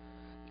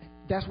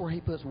 That's where He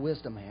puts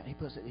wisdom at. He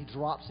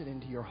drops it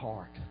into your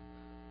heart.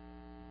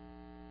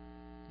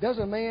 There's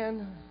a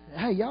man,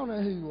 hey, y'all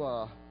know who,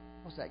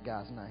 what's that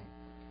guy's name?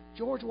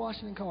 George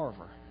Washington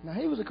Carver. Now,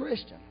 he was a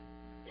Christian.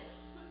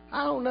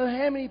 I don't know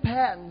how many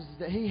patents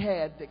that he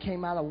had that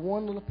came out of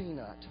one little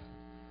peanut.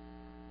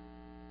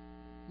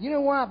 You know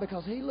why?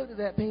 Because he looked at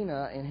that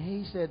peanut and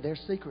he said, there's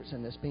secrets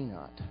in this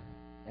peanut.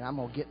 And I'm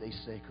going to get these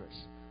secrets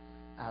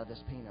out of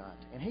this peanut.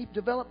 And he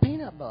developed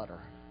peanut butter.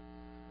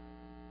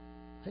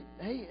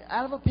 He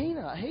out of a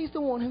peanut. He's the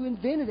one who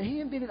invented it.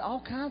 He invented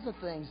all kinds of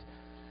things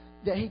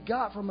that he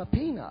got from a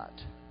peanut.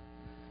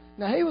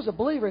 Now, he was a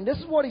believer, and this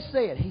is what he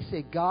said. He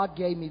said, God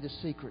gave me the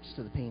secrets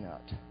to the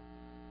peanut.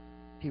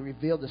 He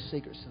revealed the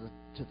secrets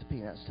to the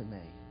peanuts to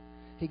me.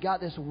 He got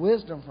this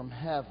wisdom from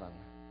heaven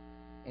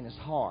in his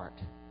heart.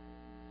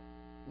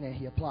 And then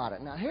he applied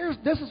it. Now,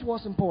 this is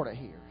what's important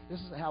here. This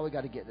is how we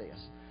got to get this.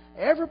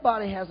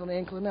 Everybody has an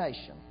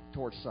inclination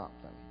towards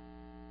something.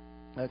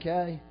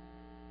 Okay?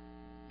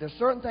 There's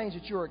certain things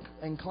that you're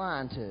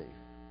inclined to.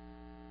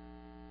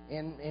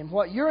 And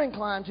what you're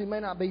inclined to may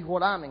not be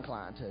what I'm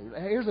inclined to.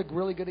 Here's a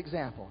really good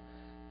example.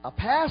 A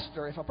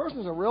pastor, if a person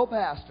is a real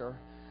pastor,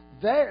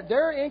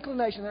 their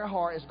inclination, their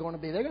heart is going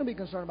to be, they're going to be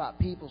concerned about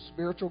people's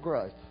spiritual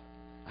growth,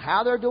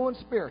 how they're doing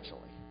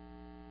spiritually.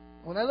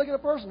 When they look at a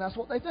person, that's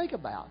what they think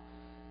about.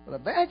 But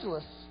an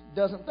evangelist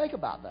doesn't think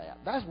about that.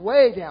 That's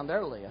way down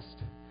their list.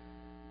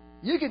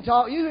 You can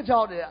talk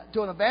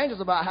to an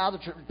evangelist about how the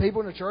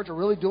people in the church are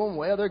really doing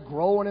well. They're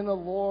growing in the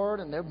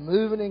Lord and they're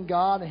moving in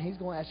God. And he's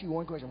going to ask you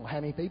one question: well,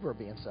 how many people are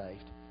being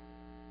saved?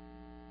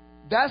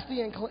 That's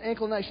the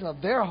inclination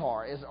of their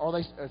heart. Is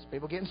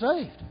people getting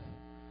saved?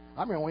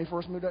 I remember when we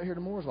first moved out here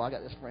to Mooresville, I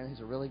got this friend who's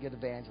a really good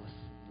evangelist.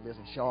 He lives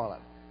in Charlotte.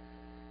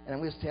 And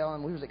we was telling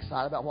him, we was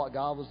excited about what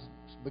God was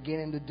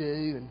beginning to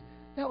do. And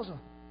he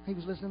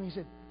was listening to me. He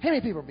said, how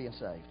many people are being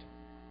saved?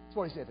 That's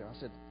what he said there. I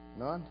said,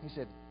 none. He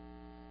said,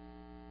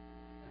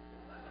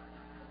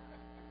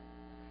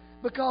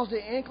 because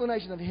the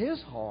inclination of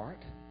his heart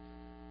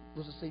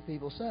was to see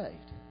people saved.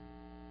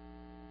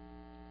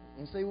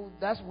 And see,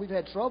 we've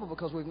had trouble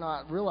because we've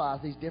not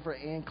realized these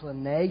different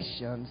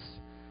inclinations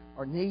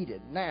are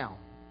needed. Now,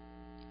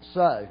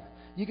 so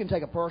you can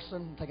take a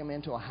person, take them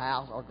into a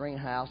house or a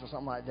greenhouse or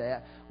something like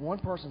that. One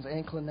person's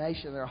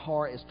inclination in their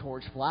heart is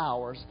towards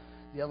flowers.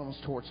 The other one's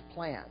towards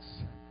plants.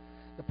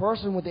 The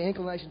person with the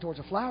inclination towards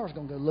the flower is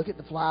going to go look at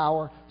the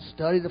flower,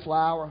 study the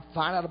flower,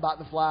 find out about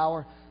the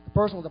flower. The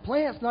person with the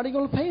plant's not even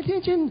going to pay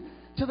attention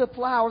to the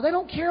flower. They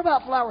don't care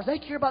about flowers. They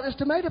care about this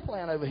tomato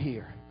plant over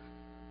here.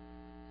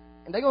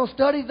 And they're going to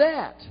study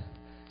that.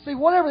 See,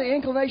 whatever the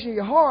inclination of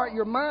your heart,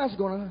 your mind's is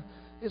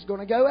going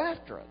to go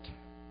after it.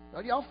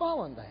 Are y'all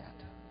following that?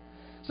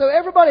 So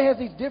everybody has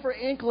these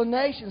different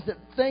inclinations, that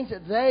things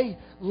that they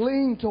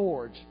lean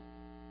towards,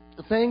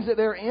 the things that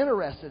they're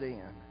interested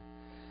in.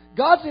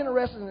 God's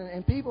interested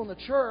in people in the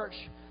church.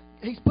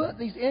 He's put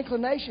these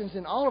inclinations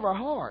in all of our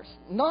hearts,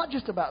 not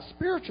just about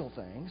spiritual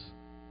things.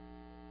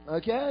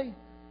 Okay?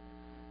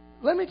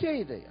 Let me tell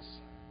you this.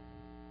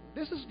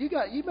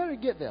 You better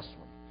get this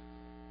one.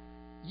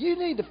 You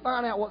need to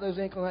find out what those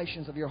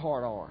inclinations of your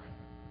heart are.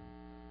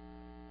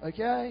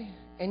 Okay?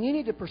 And you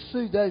need to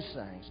pursue those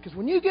things. Because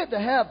when you get to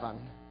heaven,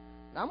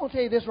 I'm going to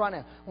tell you this right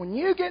now. When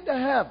you get to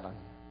heaven,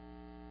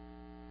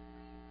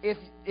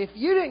 if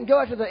you didn't go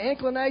after the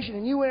inclination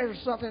and you went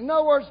after something, in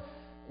other words,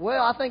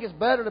 well, I think it's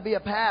better to be a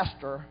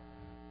pastor,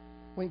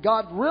 when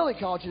God really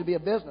called you to be a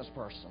business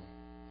person.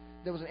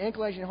 There was an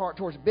inclination in your heart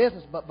towards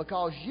business, but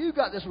because you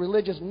got this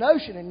religious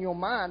notion in your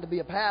mind to be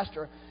a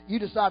pastor, you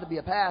decided to be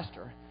a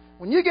pastor.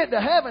 When you get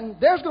to heaven,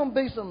 there's going to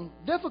be some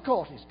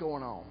difficulties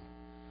going on.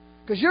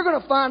 Because you're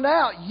going to find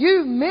out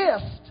you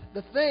missed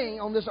the thing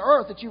on this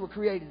earth that you were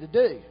created to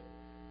do.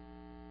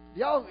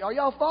 Are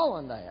y'all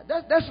following that?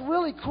 That's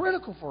really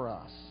critical for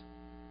us.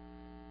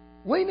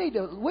 We need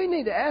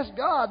to ask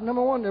God,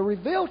 number one, to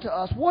reveal to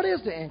us what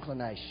is the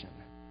inclination.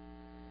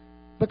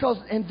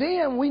 And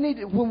then we need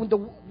to,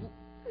 when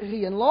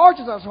He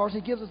enlarges our hearts,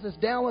 He gives us this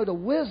download of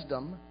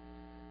wisdom,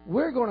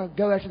 we're going to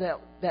go after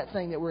that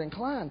thing that we're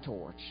inclined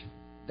towards.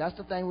 That's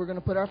the thing we're going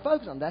to put our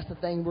focus on. That's the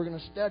thing we're going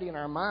to study in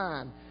our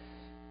mind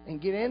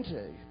and get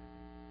into.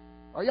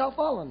 Are y'all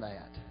following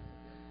that?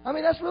 I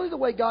mean, that's really the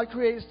way God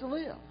created us to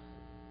live.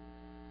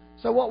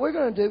 So what we're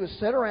going to do is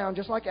sit around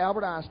just like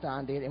Albert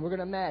Einstein did, and we're going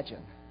to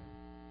imagine.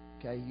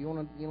 Okay, you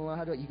want to know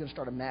how to do it? You're going to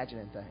start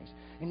imagining things,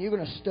 and you're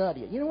going to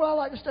study it. You know what I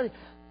like to study?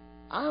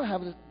 I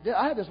have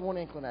this one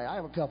inclination. I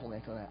have a couple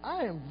inclinations.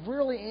 I am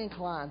really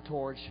inclined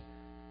towards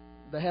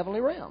the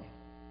heavenly realm.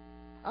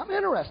 I'm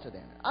interested in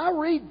it. I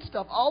read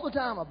stuff all the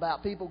time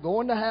about people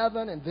going to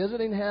heaven and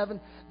visiting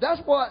heaven.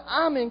 That's what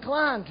I'm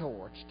inclined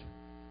towards.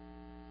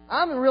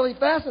 I'm really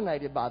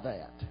fascinated by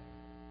that.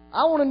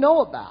 I want to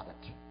know about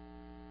it.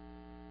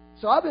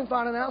 So I've been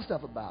finding out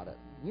stuff about it.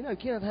 You know,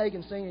 Kenneth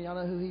Hagin Sr., y'all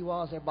know who he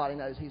was? Everybody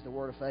knows he's the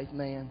Word of Faith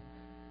man.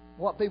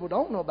 What people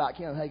don't know about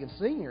Kenneth Hagin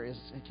Sr. is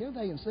Kenneth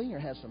Hagin Sr.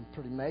 has some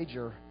pretty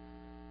major...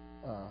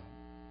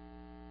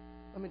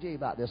 let me tell you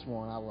about this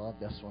one. I love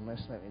this one. Let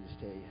me just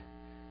tell you.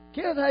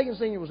 Kenneth Hagin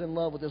Sr. was in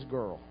love with this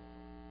girl.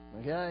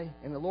 Okay?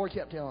 And the Lord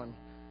kept telling him,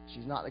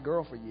 she's not the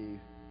girl for you.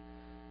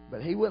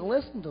 But he wouldn't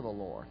listen to the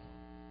Lord.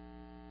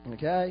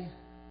 Okay?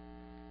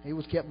 He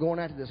kept going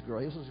after this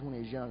girl. This was when he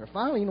was younger.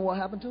 Finally, you know what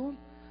happened to him?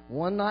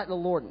 One night the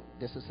Lord,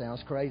 this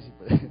sounds crazy,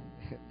 but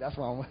that's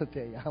what I want to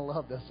tell you. I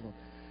love this one.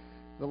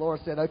 The Lord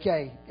said,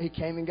 okay, He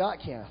came and got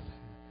Kenneth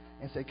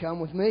and said, come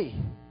with me.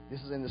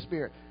 This is in the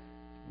Spirit.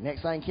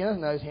 Next thing Kenneth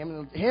knows,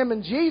 him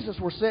and Jesus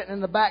were sitting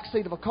in the back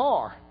seat of a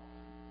car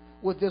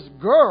with this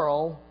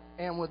girl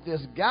and with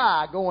this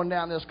guy going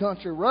down this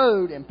country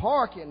road and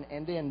parking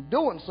and then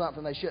doing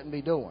something they shouldn't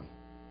be doing.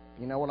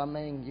 You know what I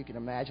mean? You can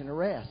imagine the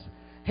rest.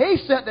 He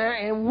sat there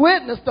and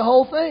witnessed the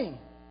whole thing.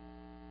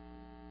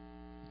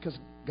 Because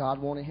God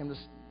wanted him to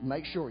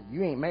make sure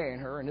you ain't marrying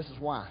her, and this is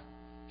why.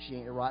 She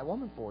ain't the right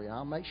woman for you.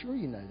 I'll make sure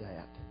you know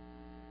that.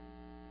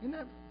 Isn't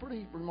that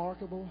pretty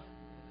remarkable?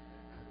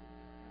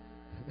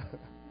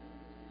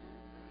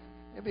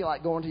 It'd be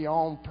like going to your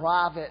own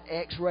private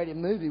X-rated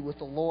movie with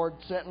the Lord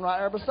sitting right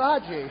there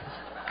beside you.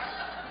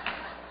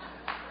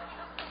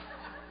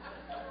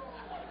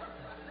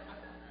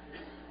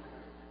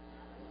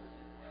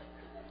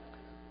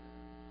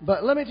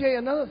 But let me tell you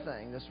another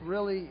thing that's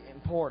really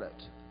important.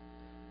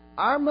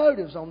 Our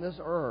motives on this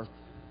earth,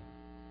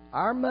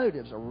 our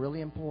motives are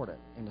really important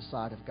in the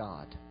sight of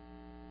God.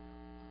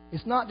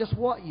 It's not just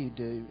what you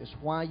do, it's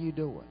why you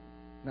do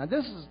it. Now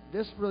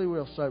this really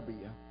will sober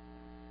you.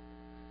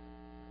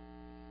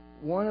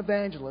 One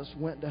evangelist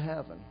went to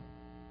heaven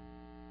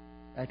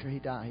after he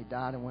died. He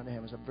died and went to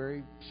heaven. He was a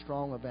very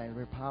strong evangelist,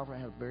 very powerful,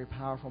 had a very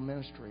powerful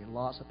ministry.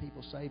 Lots of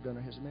people saved under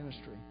his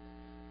ministry.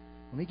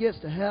 When he gets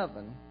to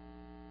heaven,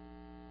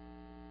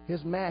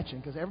 his mansion,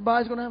 because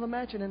everybody's going to have a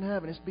mansion in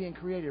heaven. It's being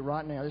created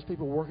right now. There's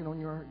people working on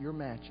your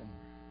mansion.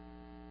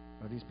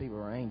 or these people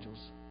are angels.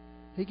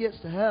 He gets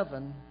to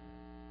heaven,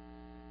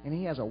 and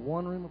he has a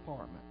one-room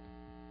apartment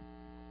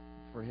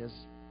for his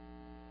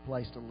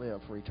place to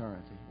live for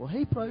eternity. Well,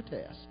 he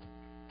protests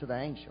to the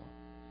angel.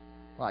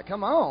 Like,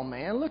 come on,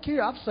 man, look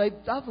here.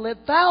 I've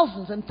led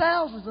thousands and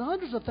thousands and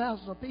hundreds of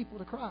thousands of people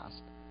to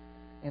Christ.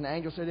 And the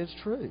angel said, it's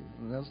true.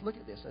 And let's look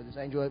at this. So this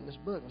angel opened this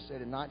book and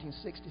said, in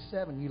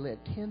 1967, you led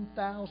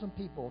 10,000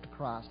 people to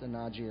Christ in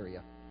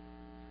Nigeria.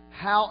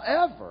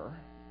 However,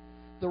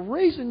 the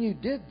reason you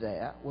did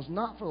that was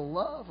not for the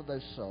love of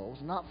those souls,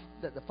 not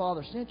that the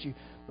Father sent you,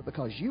 but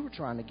because you were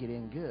trying to get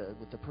in good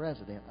with the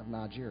president of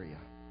Nigeria.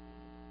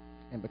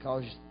 And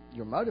because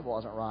your motive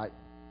wasn't right,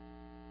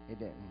 it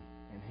didn't.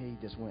 And he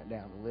just went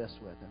down the list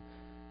with him.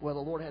 Well,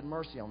 the Lord had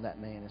mercy on that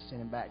man and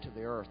sent him back to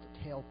the earth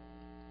to tell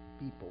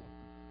people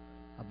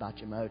about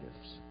your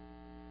motives.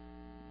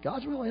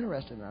 God's really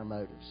interested in our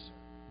motives.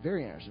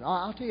 Very interested.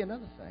 I'll tell you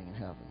another thing in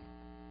heaven.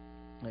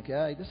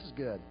 Okay, this is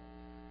good.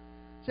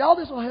 See, all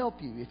this will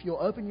help you if you'll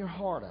open your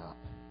heart up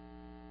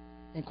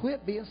and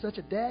quit being such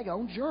a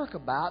daggone jerk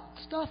about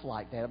stuff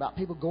like that, about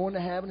people going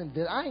to heaven.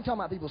 And I ain't talking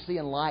about people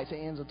seeing lights at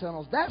ends of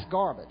tunnels. That's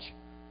garbage.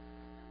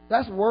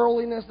 That's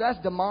worldliness. That's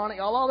demonic.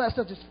 All that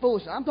stuff is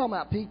foolishness. I'm talking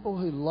about people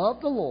who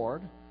love the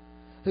Lord,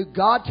 who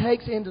God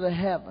takes into the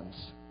heavens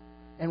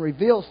and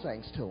reveals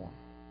things to them,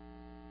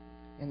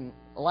 and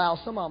allows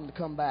some of them to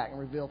come back and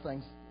reveal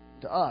things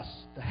to us,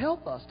 to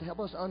help us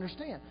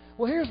understand.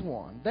 Well, here's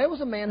one. There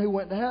was a man who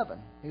went to heaven.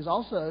 He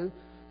was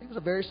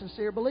a very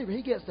sincere believer.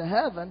 He gets to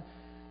heaven,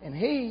 and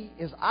he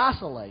is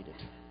isolated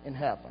in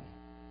heaven.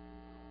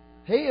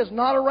 He is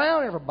not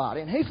around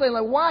everybody. And he's saying,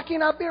 like, why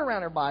can't I be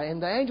around everybody?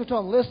 And the angel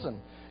told him, listen,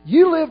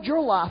 you lived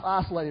your life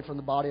isolated from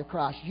the body of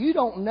Christ. You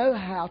don't know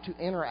how to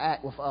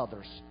interact with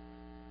others.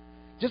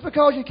 Just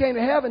because you came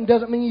to heaven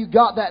doesn't mean you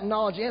got that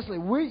knowledge instantly.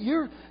 We're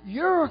going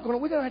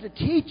to have to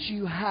teach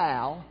you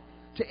how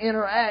to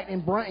interact,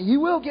 and you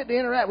will get to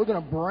interact. We're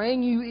going to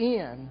bring you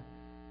in,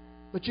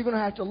 but you're going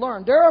to have to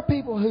learn. There are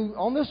people who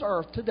on this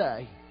earth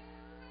today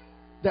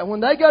that when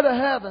they go to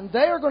heaven,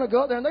 they are going to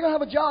go up there and they're going to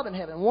have a job in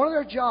heaven. One of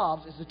their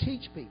jobs is to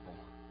teach people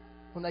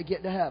when they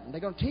get to heaven.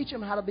 They're going to teach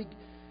them how to be.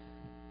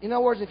 In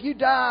other words, if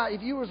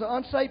you was an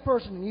unsaved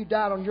person and you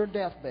died on your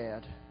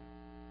deathbed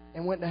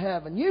and went to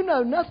heaven, you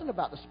know nothing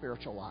about the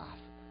spiritual life.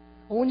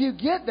 Well, when you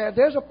get there,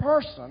 there's a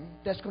person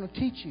that's going to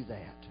teach you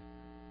that.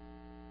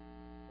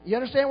 You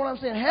understand what I'm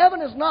saying?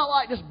 Heaven is not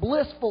like this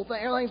blissful thing.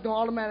 Everything's going to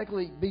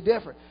automatically be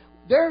different.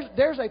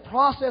 There's a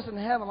process in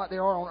heaven like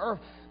there are on earth.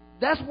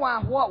 That's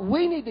why what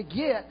we need to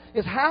get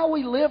is how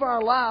we live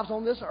our lives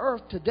on this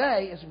earth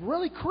today is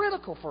really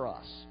critical for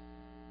us.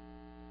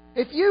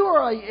 If you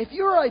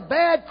are a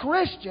bad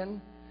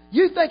Christian,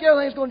 you think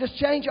everything's going to just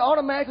change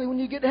automatically when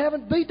you get to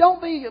heaven.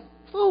 Don't be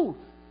a fool.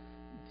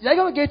 They're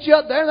going to get you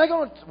up there and they're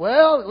going to,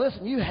 well,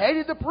 listen, you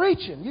hated the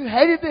preaching. You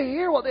hated to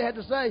hear what they had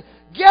to say.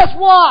 Guess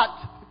what?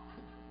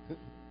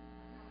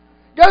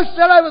 Go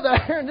sit over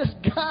there and this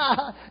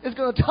guy is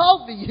going to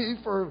talk to you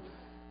for,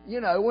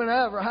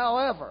 whenever,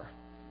 however.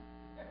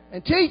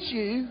 And teach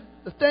you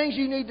the things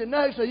you need to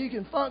know so you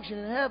can function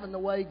in heaven the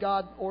way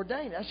God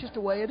ordained. That's just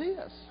the way it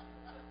is.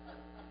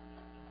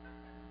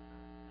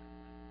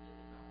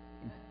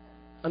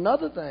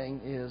 Another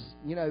thing is,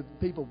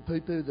 people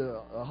poo-poo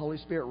the Holy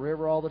Spirit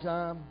River all the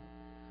time.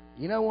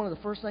 One of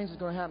the first things that's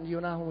going to happen to you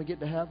and I when we get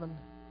to heaven?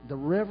 The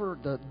river,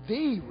 the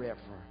river.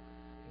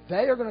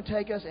 They are going to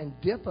take us and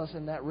dip us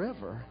in that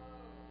river.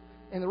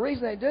 And the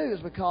reason they do is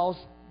because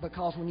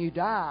when you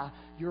die,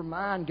 your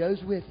mind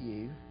goes with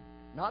you.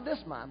 Not this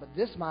mind, but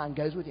this mind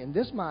goes with you. And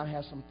this mind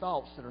has some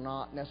thoughts that are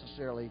not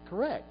necessarily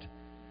correct.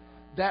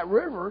 That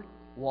river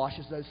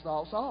washes those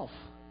thoughts off.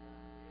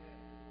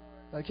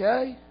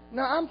 Okay?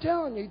 Now, I'm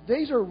telling you,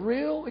 these are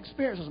real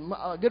experiences.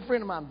 A good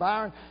friend of mine,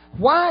 Byron,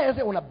 why is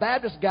it when a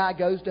Baptist guy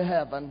goes to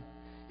heaven,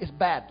 it's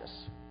Baptist?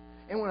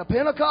 And when a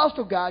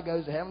Pentecostal guy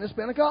goes to heaven, it's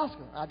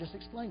Pentecostal. I just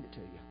explained it to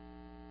you.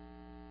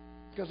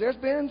 Because there's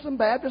been some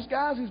Baptist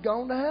guys who's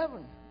gone to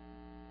heaven.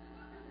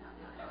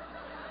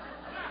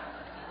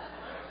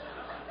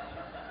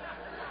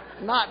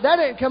 That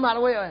didn't come out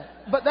of the way.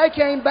 But they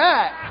came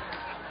back.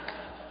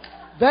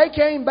 They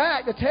came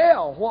back to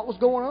tell what was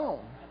going on.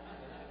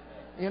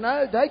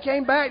 They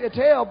came back to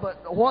tell,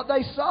 but what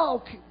they saw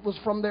was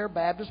from their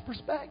Baptist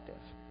perspective.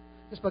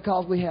 It's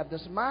because we have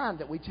this mind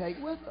that we take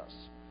with us.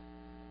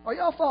 Are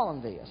y'all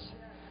following this?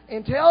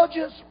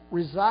 Intelligence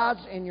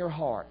resides in your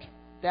heart.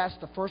 That's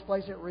the first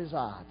place it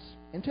resides.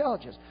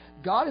 Intelligence.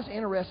 God is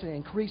interested in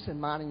increasing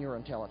mine and your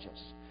intelligence.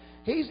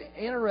 He's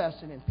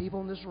interested in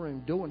people in this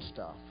room doing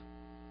stuff.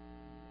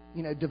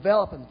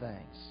 Developing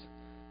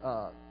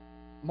things.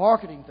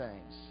 Marketing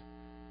things.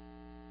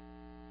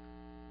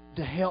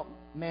 To help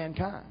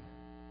mankind.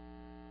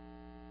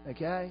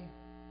 Okay?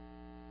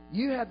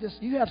 You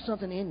have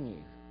something in you.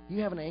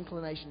 You have an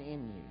inclination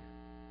in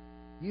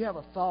you. You have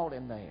a thought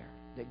in there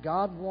that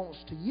God wants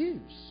to use.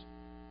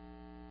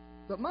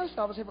 But most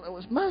of us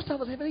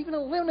haven't even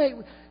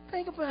eliminated.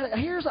 Think about it.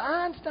 Here's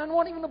Einstein,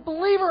 wasn't even a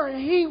believer, and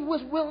he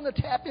was willing to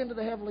tap into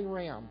the heavenly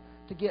realm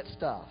to get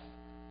stuff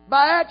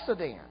by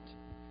accident.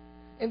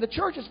 And the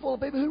church is full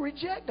of people who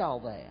reject all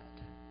that.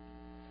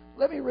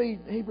 Let me read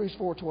Hebrews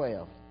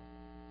 4:12.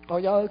 Are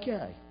y'all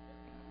okay?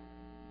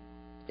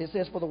 It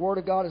says, "For the word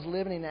of God is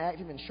living and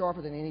active and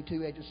sharper than any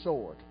two-edged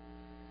sword,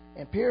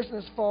 and piercing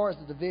as far as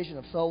the division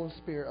of soul and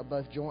spirit, of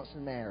both joints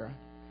and marrow,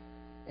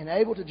 and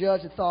able to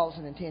judge the thoughts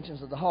and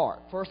intentions of the heart."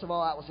 First of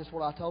all, that was just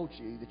what I told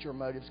you, that your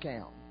motives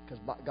count, because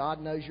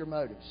God knows your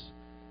motives.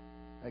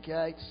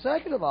 Okay?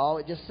 Second of all,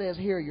 it just says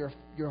here,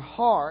 your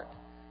heart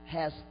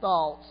has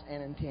thoughts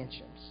and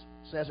intentions.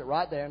 It says it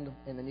right there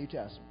in the New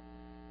Testament.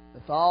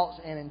 The thoughts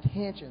and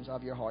intentions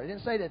of your heart. It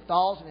didn't say the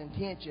thoughts and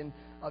intention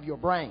of your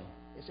brain.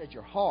 It said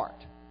your heart.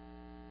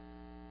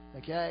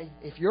 Okay?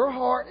 If your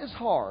heart is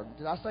hard,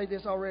 did I say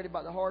this already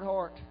about the hard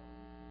heart?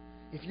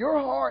 If your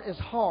heart is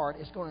hard,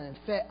 it's going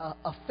to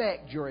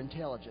affect your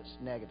intelligence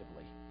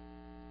negatively.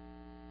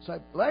 So,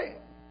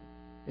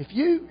 if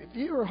you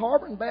are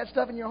harboring bad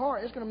stuff in your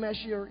heart, it's going to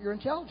mess your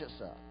intelligence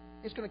up.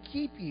 It's going to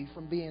keep you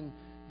from being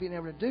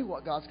able to do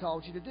what God's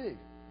called you to do.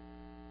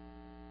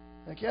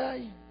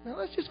 Okay? Now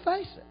let's just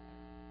face it.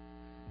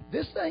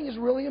 This thing is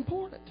really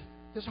important.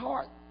 This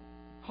heart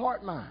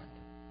mind.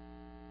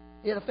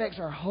 It affects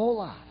our whole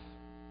life.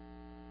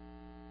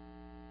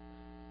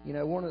 You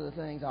know, one of the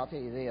things, I'll tell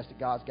you this, that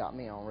God's got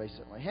me on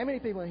recently. How many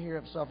people in here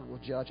have suffered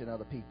with judging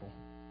other people?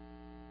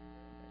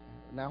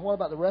 Now, what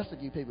about the rest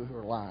of you people who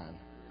are lying?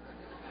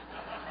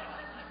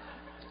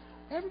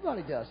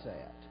 Everybody does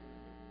that.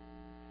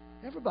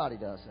 Everybody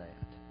does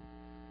that.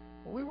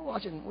 Well, we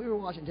were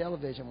watching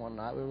television one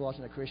night. We were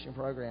watching a Christian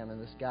program,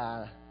 and this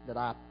guy that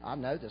I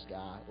know this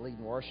guy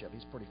leading worship.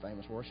 He's a pretty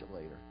famous worship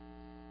leader.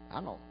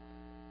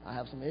 I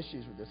have some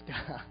issues with this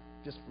guy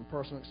just from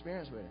personal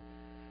experience with him.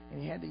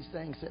 And he had these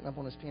things sitting up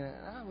on his piano,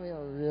 and I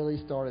really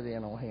started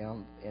in on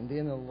him, and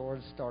then the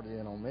Lord started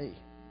in on me.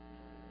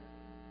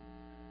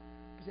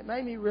 Because it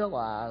made me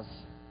realize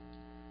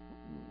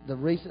the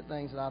recent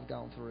things that I've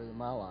gone through in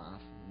my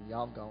life, and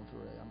y'all have gone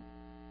through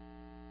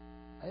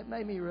them. It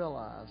made me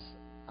realize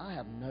I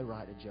have no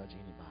right to judge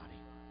anybody.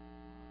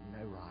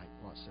 No right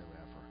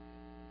whatsoever.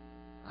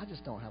 I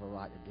just don't have a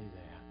right to do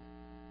that.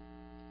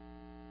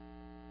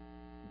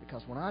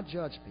 Because when I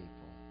judge people,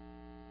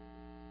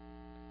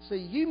 see,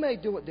 you may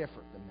do it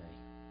different than me.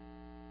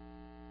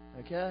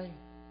 Okay?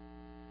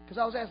 Because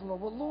I was asking the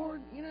Lord, well,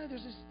 Lord, you know,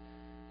 there's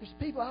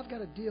people I've got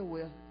to deal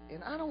with,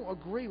 and I don't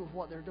agree with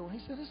what they're doing. He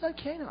said, it's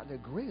okay not to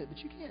agree with it, but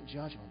you can't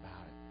judge them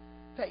about it.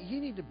 In fact, you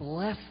need to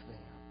bless them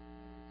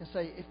and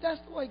say, if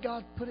that's the way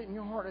God put it in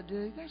your heart to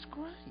do, that's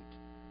great.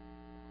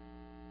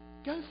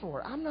 Go for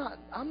it. I'm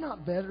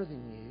not better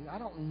than you. I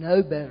don't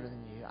know better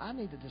than you. I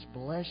need to just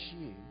bless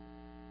you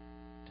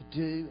to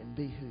do and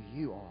be who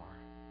you are,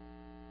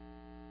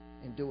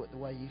 and do it the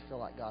way you feel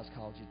like God's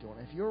called you to do it.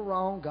 If you're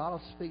wrong, God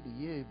will speak to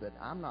you, but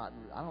I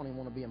don't even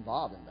want to be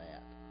involved in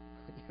that.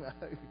 You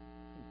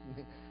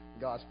know,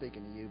 God's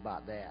speaking to you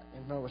about that.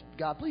 In other words,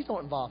 God, please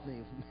don't involve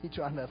me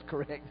trying to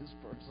correct this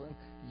person.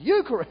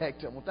 You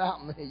correct him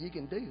without me. You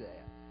can do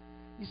that.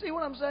 You see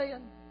what I'm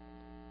saying?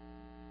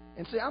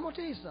 And see, I'm going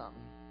to tell you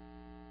something.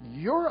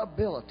 Your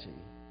ability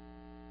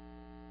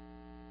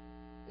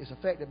is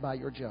affected by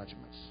your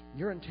judgments.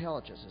 Your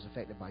intelligence is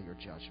affected by your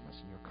judgments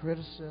and your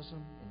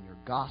criticism and your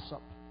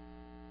gossip.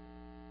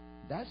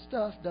 That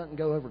stuff doesn't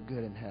go over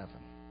good in heaven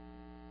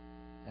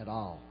at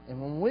all.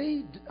 And when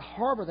we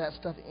harbor that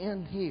stuff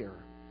in here,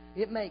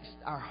 it makes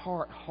our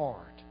heart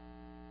hard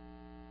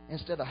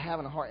instead of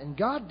having a heart. And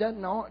God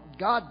doesn't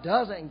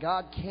and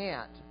God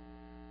can't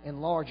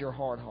enlarge your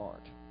hard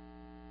heart.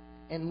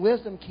 And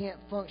wisdom can't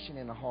function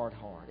in a hard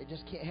heart. It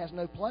just has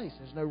no place.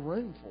 There's no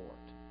room for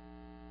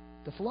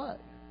it to flow.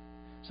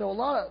 So a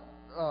lot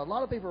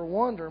of people are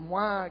wondering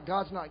why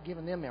God's not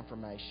giving them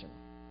information.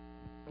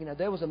 You know,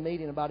 there was a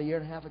meeting about a year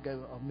and a half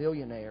ago of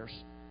millionaires.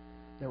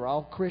 They were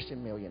all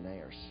Christian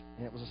millionaires,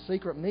 and it was a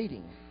secret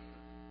meeting.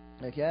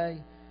 Okay,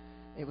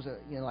 it was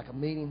like a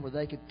meeting where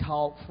they could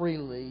talk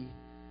freely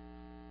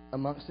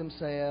amongst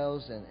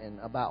themselves and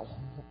about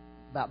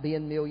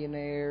being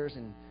millionaires,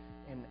 and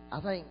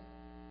I think,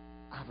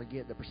 I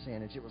forget the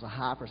percentage. It was a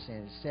high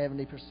percentage,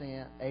 70%,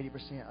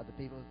 80% of the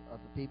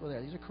people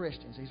there. These are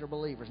Christians. These are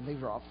believers, and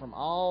these are from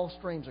all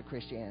streams of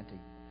Christianity.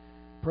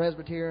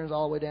 Presbyterians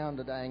all the way down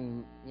to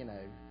dang,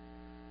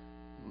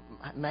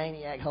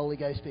 maniac Holy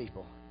Ghost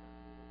people,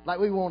 like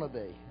we want to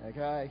be.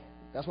 Okay,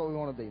 that's what we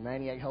want to be,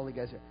 maniac Holy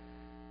Ghost.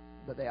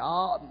 But they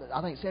all,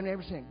 I think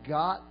 78%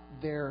 got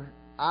their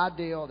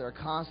ideal, their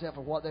concept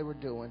of what they were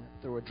doing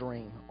through a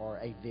dream or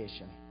a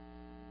vision,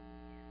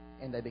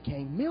 and they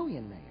became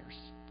millionaires.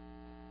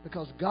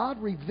 Because God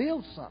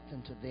revealed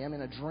something to them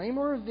in a dream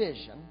or a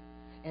vision,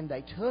 and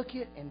they took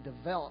it and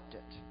developed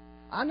it.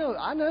 I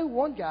know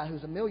one guy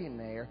who's a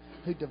millionaire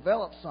who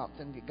developed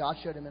something that God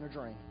showed him in a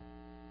dream.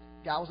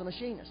 The guy was a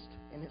machinist,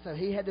 and so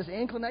he had this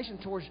inclination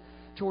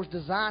towards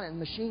designing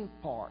machine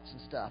parts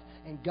and stuff.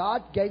 And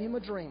God gave him a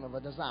dream of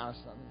a design of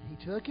something.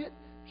 He took it,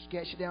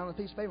 sketched it down on a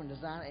piece of paper, and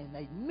designed it, and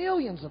made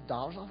millions of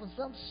dollars off of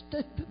some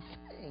stupid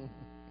thing.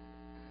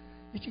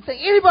 Did you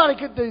think anybody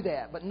could do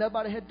that? But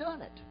nobody had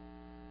done it.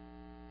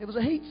 It was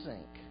a heat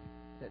sink.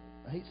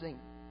 A heat sink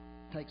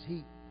takes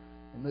heat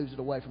and moves it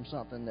away from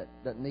something that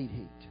doesn't need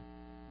heat.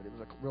 But it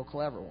was a real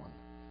clever one.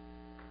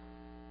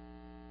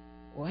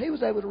 Well, he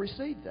was able to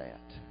receive that.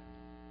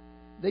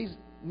 These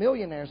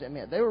millionaires that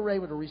met, they were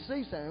able to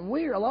receive something.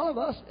 And a lot of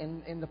us,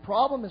 and the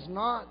problem is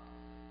not,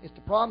 it's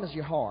the problem is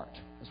your heart.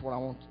 That's what I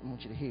want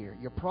you to hear.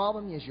 Your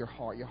problem is your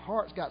heart. Your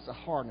heart's got the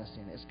hardness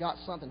in it. It's got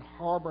something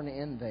harboring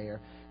in there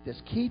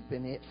that's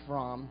keeping it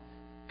from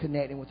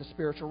connecting with the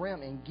spiritual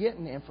realm and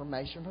getting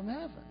information from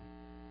heaven.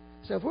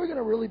 So if we're going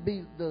to really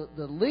be the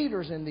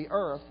leaders in the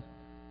earth,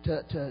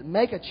 to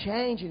make a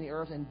change in the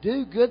earth and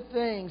do good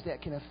things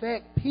that can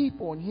affect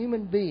people and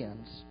human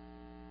beings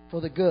for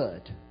the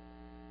good,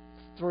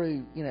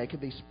 through, it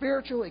could be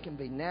spiritual, it can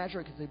be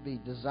natural, it could be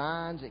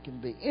designs, it can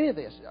be any of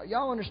this.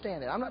 Y'all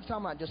understand that? I'm not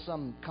talking about just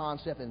some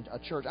concept in a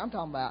church. I'm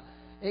talking about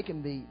it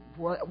can be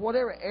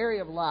whatever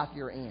area of life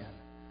you're in.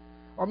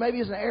 Or maybe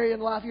it's an area of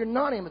life you're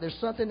not in, but there's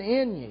something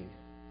in you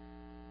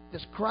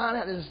that's crying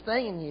out, there's this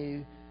thing in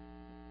you,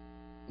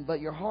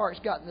 but your heart's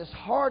got this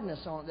hardness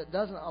on it that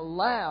doesn't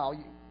allow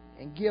you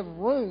and give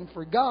room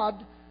for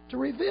God to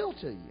reveal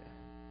to you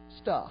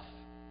stuff.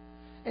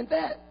 And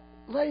that,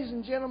 ladies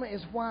and gentlemen,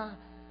 is why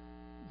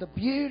the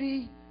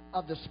beauty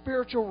of the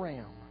spiritual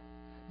realm,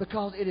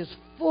 because it is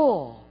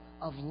full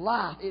of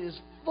life, it is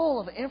full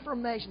of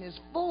information, it is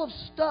full of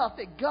stuff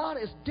that God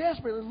is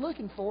desperately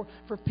looking for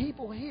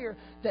people here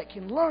that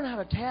can learn how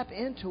to tap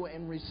into it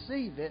and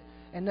receive it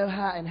and know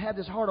how, and have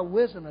this heart of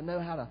wisdom and know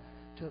how to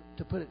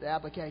put it to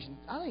application.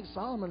 I think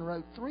Solomon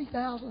wrote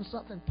 3,000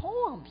 something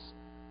poems.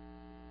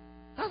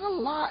 That's a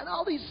lot. And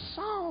all these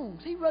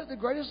songs. He wrote the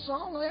greatest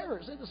song ever.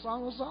 It said the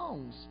Song of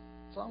Songs.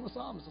 Song of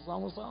Psalms, the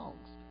Song of Songs.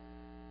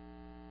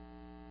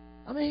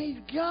 I mean,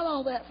 he got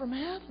all that from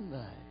heaven,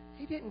 though.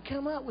 He didn't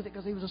come up with it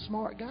because he was a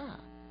smart guy.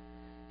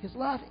 His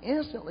life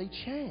instantly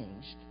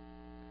changed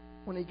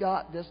when he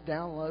got this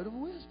download of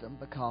wisdom,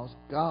 because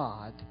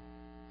God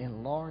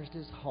enlarged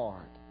his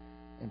heart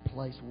and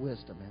placed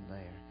wisdom in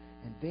there.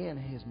 And then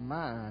his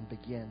mind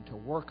began to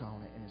work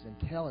on it, and his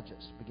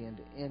intelligence began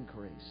to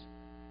increase.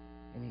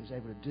 And he was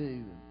able to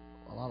do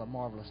a lot of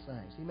marvelous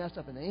things. He messed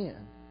up in the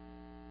end.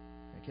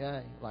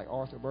 Okay? Like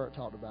Arthur Burt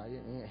talked about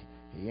it.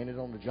 He ended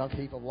on the junk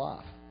heap of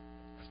life.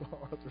 That's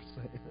what Arthur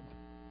said.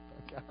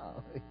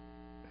 Golly.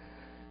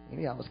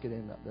 Any of us could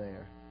end up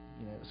there.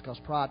 It's because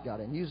pride got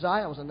in.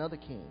 Uzziah was another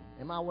king.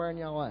 Am I wearing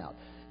y'all out?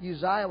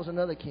 Uzziah was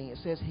another king. It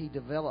says he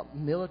developed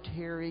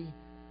military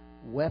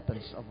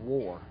weapons of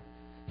war.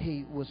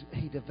 He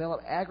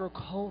developed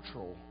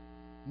agricultural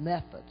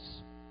methods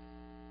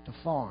to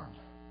farm.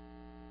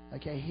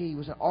 Okay, he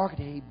was an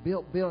architect. He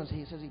built buildings.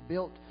 He says he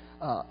built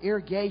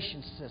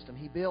irrigation system.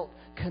 He built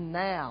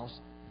canals.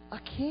 A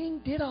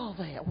king did all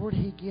that. Where did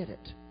he get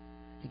it?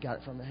 He got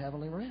it from the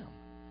heavenly realm.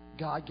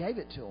 God gave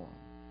it to him.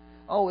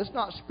 Oh, it's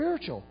not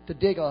spiritual to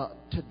dig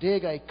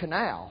a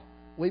canal,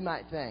 we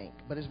might think,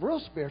 but it's real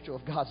spiritual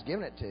if God's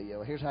given it to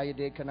you. Here's how you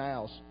dig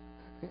canals.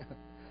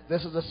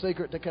 This is the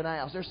secret to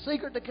canals. There's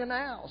secret to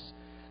canals.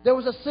 There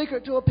was a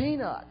secret to a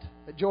peanut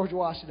that George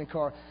Washington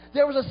carved.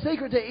 There was a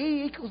secret to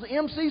E equals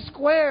MC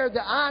squared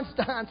that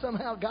Einstein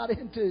somehow got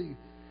into.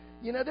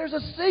 There's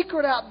a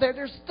secret out there.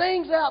 There's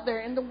things out there,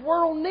 and the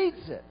world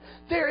needs it.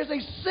 There is a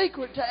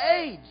secret to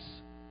AIDS.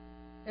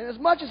 And as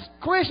much as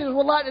Christians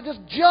would like to just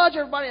judge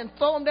everybody and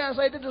throw them down and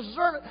say they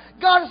deserve it,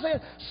 God is saying,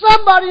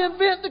 somebody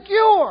invent the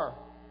cure.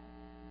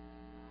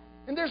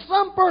 And there's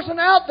some person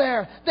out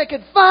there that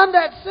could find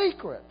that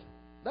secret.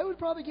 They would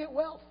probably get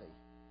wealthy.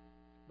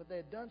 But they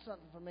had done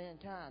something for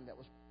mankind that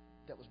was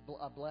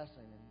a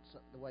blessing in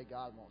the way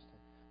God wants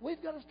to.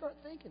 We've got to start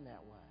thinking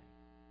that way.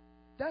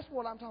 That's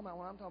what I'm talking about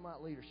when I'm talking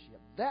about leadership.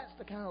 That's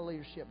the kind of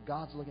leadership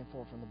God's looking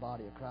for from the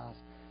body of Christ.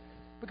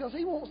 Because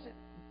He wants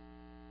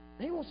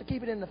to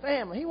keep it in the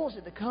family. He wants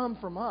it to come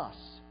from us,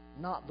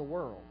 not the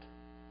world.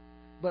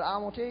 But I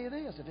want to tell you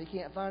this. If He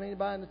can't find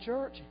anybody in the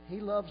church,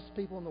 He loves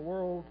people in the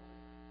world.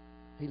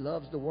 He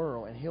loves the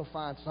world, and He'll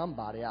find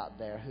somebody out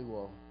there who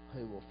will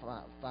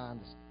find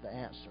the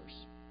answers.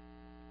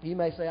 You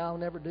may say, I'll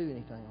never do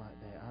anything like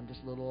that. I'm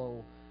just a little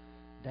old.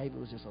 David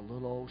was just a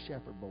little old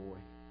shepherd boy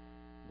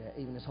that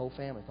even his whole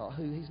family thought,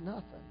 he's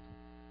nothing.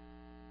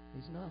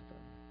 He's nothing.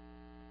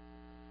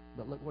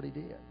 But look what he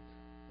did.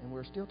 And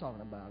we're still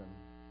talking about him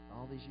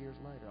all these years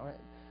later. All right,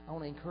 I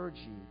want to encourage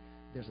you.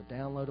 There's a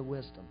download of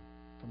wisdom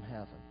from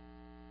heaven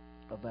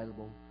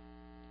available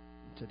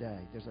today.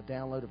 There's a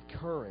download of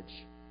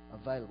courage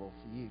available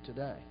for you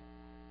today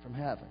from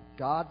heaven.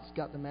 God's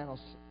got the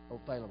mantles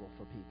available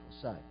for people.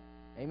 So,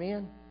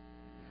 amen?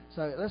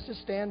 So let's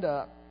just stand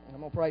up, and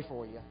I'm going to pray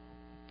for you.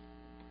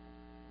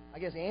 I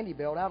guess Andy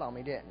bailed out on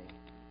me, didn't he?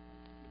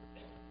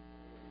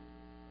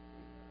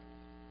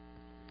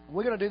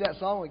 We're going to do that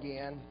song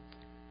again.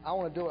 I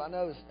want to do it. I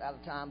know it's out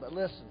of time, but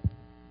listen.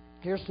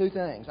 Here's two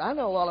things. I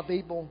know a lot of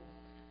people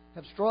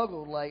have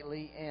struggled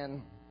lately,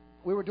 and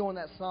we were doing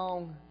that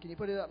song. Can you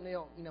put it up,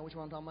 Neil? You know which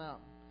one I'm talking about?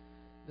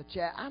 The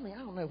chat. I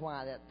don't know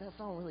why that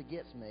song really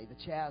gets me. The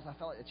chasm. I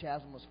felt like the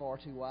chasm was far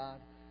too wide.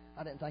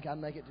 I didn't think I'd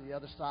make it to the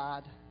other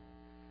side.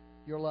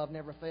 Your love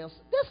never fails.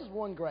 This is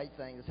one great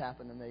thing that's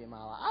happened to me in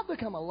my life. I've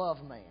become a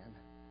love man.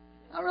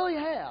 I really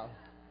have.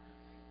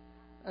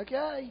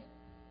 Okay?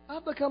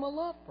 I've become a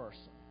love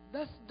person.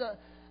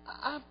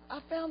 I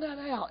found that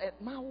out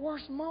at my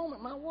worst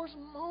moment. My worst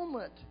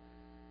moment.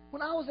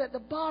 When I was at the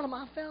bottom,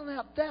 I found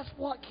out that's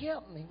what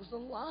kept me, was the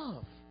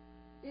love.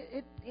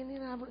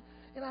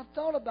 And I've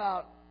thought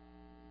about,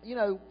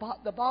 the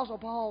Apostle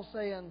Paul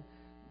saying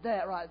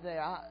that right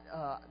there.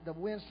 The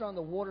wind's strong,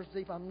 the water's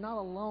deep. I'm not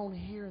alone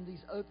here in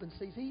these open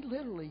seas. He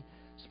literally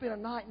spent a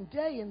night and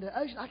day in the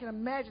ocean. I can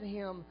imagine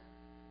him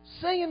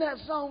singing that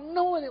song,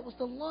 knowing it was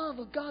the love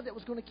of God that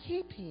was going to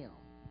keep him.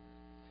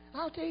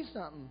 I'll tell you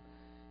something.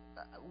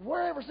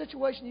 Wherever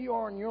situation you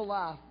are in your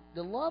life,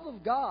 the love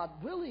of God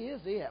really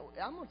is it.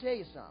 I'm going to tell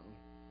you something.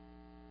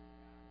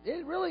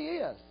 It really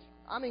is.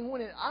 I mean,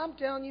 I'm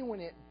telling you,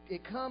 when it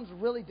comes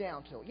really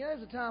down to it.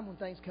 There's a time when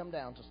things come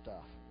down to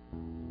stuff.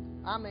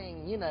 I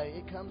mean,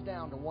 it comes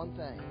down to one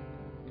thing.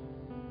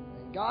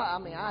 And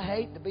God, I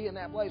hate to be in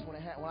that place when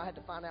I had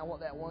to find out what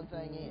that one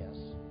thing is.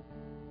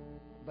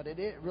 But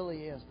it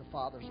really is the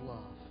Father's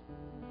love.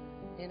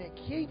 And it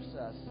keeps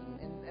us.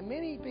 And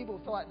many people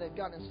feel like they've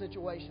gotten in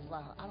situations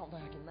like, I don't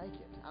think I can make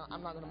it.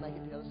 I'm not going to make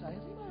it to the other side.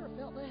 Has anybody ever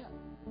felt that?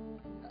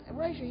 And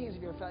raise your hands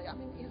if you ever felt that.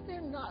 Is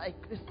there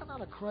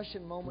not a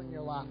crushing moment in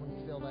your life when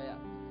you feel that?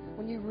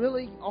 When you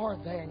really are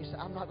there and you say,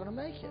 I'm not going to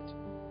make it.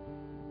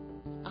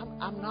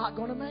 I'm not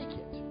going to make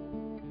it.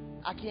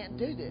 I can't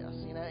do this,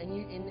 and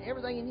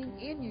everything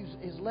in you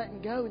is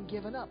letting go and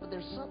giving up. But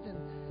there's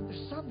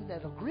something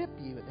that'll grip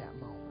you at that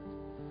moment.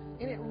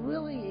 And it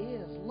really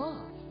is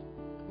love.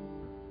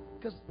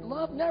 Because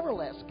love never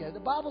lets go. The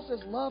Bible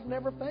says love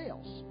never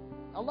fails.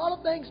 A lot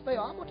of things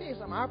fail. I'm going to tell you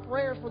something. Our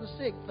prayers for the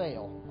sick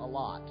fail a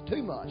lot.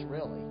 Too much,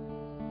 really.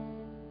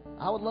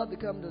 I would love to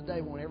come to the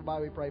day when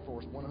everybody we pray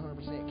for is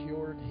 100%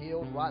 cured,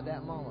 healed right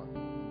that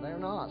moment. They're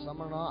not.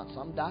 Some are not.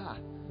 Some die.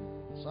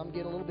 Some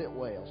get a little bit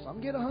well. Some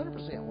get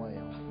 100%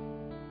 well.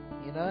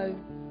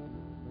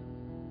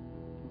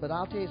 But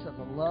I'll tell you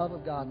something. The love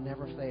of God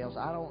never fails.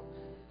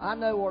 I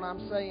know what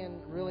I'm saying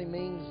really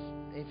means,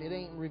 if it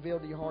ain't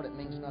revealed to your heart, it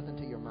means nothing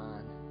to your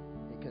mind.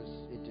 Because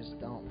it just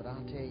don't. But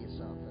I'll tell you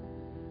something.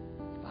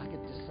 If I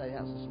could just say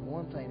that's just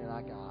one thing that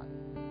I got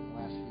in the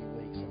last few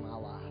weeks in my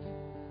life,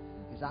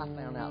 is I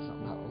found out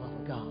something about the love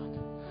of God.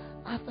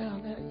 I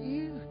found out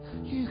you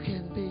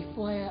can be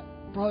flat,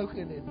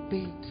 broken, and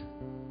beat.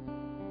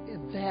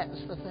 And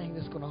that's the thing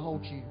that's going to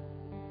hold you.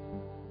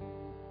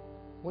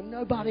 When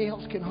nobody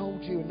else can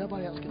hold you and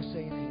nobody else can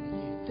say anything to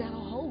you,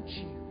 that'll hold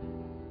you.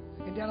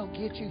 And that'll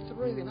get you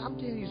through. And I'm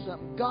telling you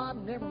something,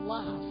 God never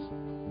lies.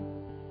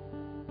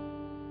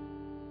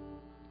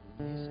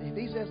 If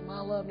He says my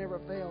love never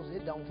fails,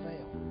 it don't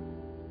fail.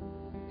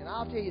 And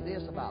I'll tell you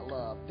this about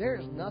love. There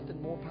is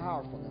nothing more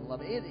powerful than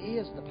love. It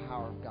is the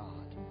power of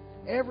God.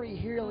 Every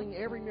healing,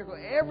 every miracle,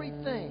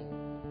 everything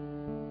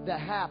that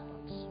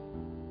happens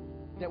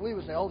that we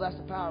would say, oh, that's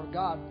the power of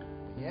God.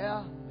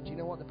 Yeah, but you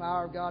know what the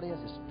power of God is?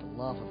 It's the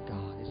love of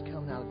God. It's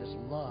coming out of this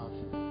love.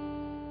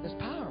 It's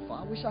powerful.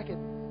 I wish I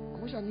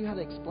knew how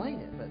to explain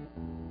it, but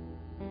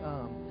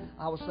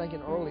I was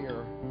thinking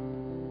earlier,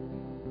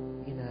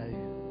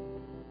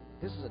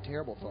 this is a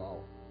terrible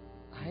thought.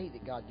 I hate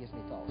that God gives me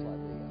thoughts like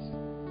this.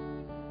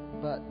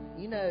 But,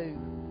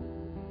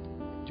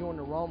 during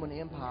the Roman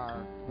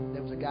Empire,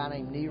 there was a guy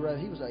named Nero.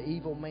 He was an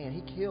evil man.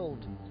 He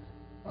killed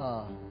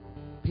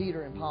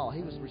Peter and Paul.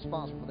 He was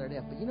responsible for their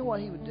death. But you know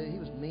what he would do? He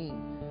was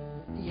mean.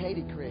 He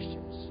hated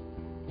Christians.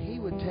 He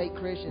would take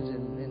Christians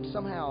and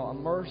somehow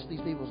immerse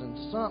these people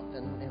in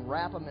something and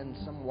wrap them in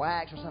some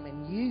wax or something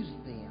and use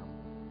them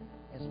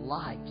as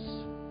lights.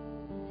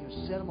 He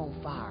would set them on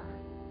fire.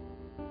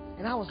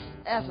 And I was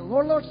asking,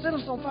 Lord, set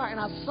us on fire. And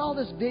I saw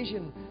this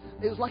vision.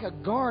 It was like a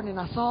garden, and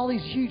I saw all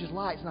these huge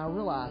lights, and I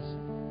realized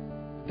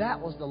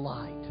that was the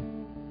light.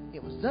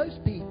 It was those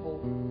people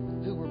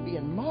who were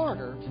being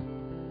martyred,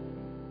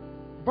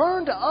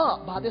 burned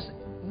up by this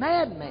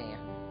madman.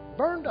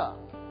 Burned up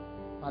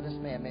by this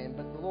madman.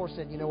 But the Lord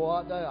said, you know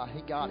what, though?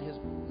 He got his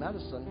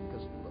medicine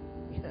because,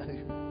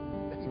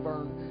 he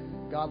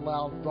burned. God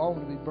allowed Rome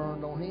to be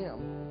burned on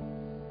him.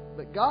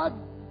 But God,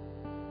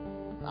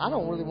 I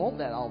don't really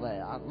want all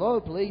that.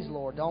 Lord, please,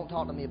 Lord, don't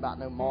talk to me about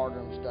no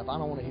martyrdom stuff. I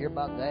don't want to hear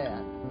about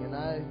that.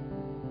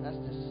 That's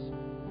just.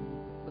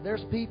 But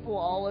there's people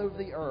all over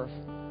the earth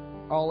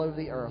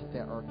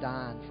that are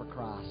dying for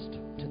Christ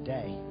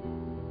today.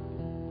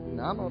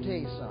 Now, I'm going to tell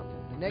you something.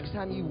 The next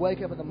time you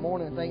wake up in the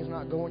morning and things are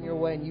not going your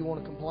way and you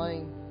want to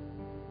complain,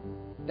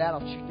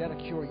 that'll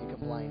cure you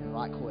complaining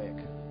right quick.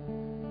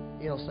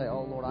 It'll say,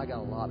 oh, Lord, I got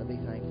a lot to be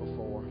thankful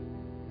for.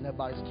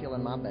 Nobody's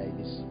killing my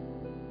babies.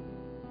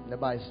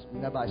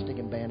 Nobody's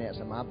sticking bayonets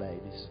in my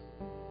babies.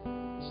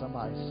 Some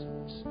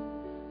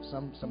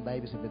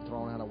babies have been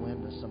thrown out of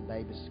windows. Some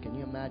babies, can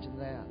you imagine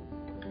that?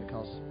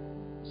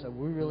 So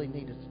we really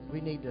need to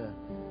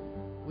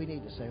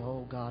say,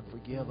 oh God,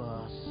 forgive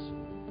us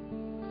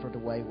for the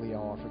way we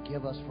are.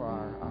 Forgive us for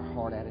our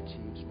hard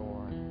attitudes,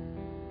 Lord.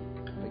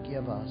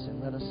 Forgive us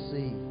and let us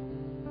see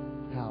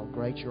how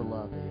great your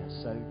love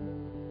is. So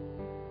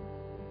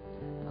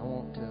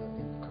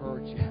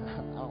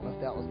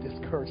if that was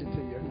discouraging to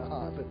you or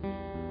not. But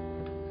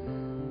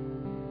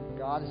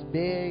God is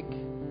big.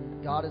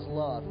 God is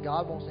love.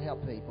 God wants to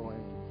help people.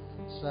 And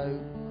so,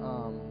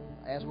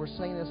 as we're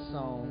singing this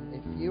song,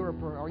 if you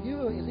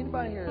is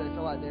anybody here that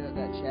feel like they're at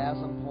that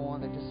chasm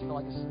point? They just feel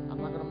like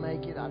I'm not going to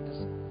make it. I'm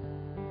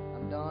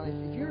done.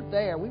 If you're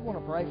there, we want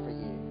to pray for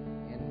you.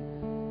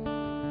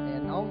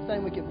 And the only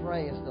thing we can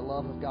pray is the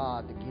love of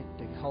God to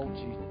hold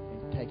you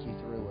and take you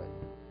through it.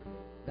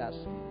 That's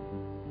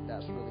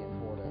really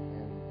important.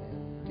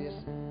 And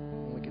just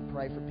when we can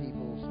pray for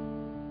people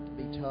to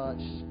be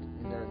touched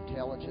in their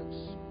intelligence,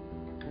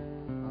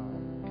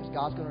 because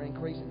God's going to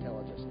increase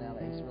intelligence now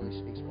that He's really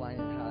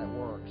explaining how it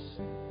works,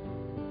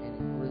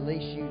 and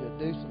release you to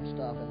do some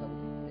stuff in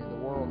the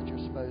world that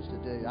you're supposed to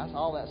do. That's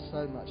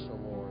so much so,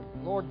 Lord.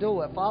 Lord,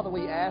 do it. Father,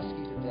 we ask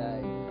you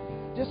today,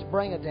 just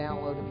bring a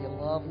download of your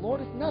love.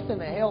 Lord, if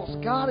nothing else,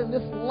 God, in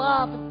this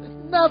life, if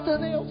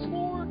nothing else,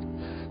 Lord,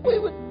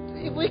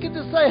 if we could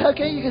just say,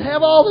 okay, you can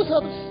have all this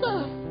other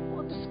stuff,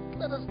 Lord, just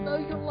let us know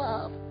your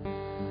love.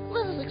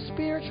 Let us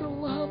experience your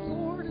love,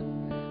 Lord.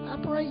 And I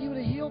pray you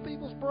to heal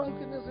people's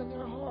brokenness in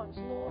their hearts,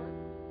 Lord.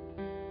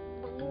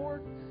 But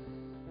Lord,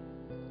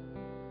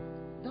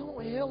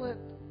 don't heal it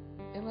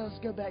and let us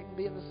go back and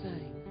being the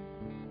same.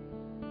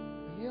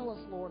 Heal us,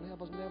 Lord, and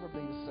help us never be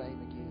the same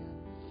again.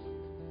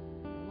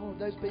 Lord,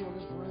 those people in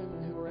this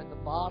room who are at the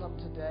bottom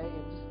today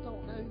and just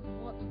don't know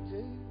what to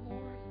do,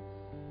 Lord,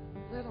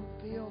 let them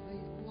feel the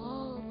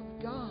love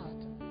of God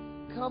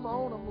come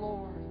on them,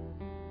 Lord.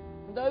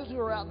 And those who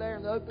are out there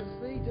in the open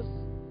sea just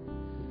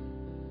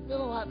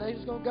feeling like they're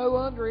just going to go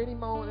under any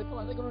moment. They feel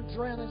like they're going to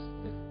drown.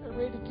 They're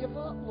ready to give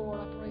up,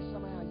 Lord. I pray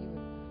somehow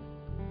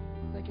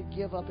they could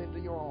give up into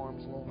your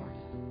arms, Lord,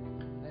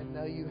 and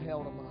know you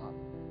held them up.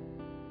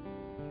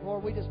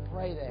 Lord, we just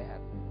pray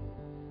that.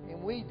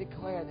 And we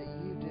declare that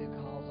you do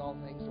cause all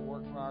things to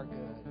work for our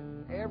good.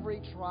 Every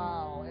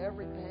trial,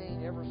 every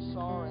pain, every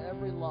sorrow,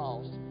 every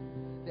loss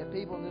that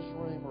people in this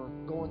room are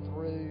going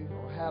through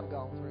or have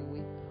gone through,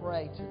 we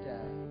pray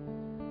today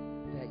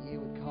that you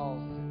would cause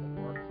it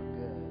to work for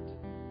good.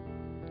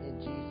 In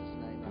Jesus'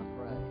 name I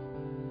pray.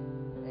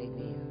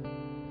 Amen.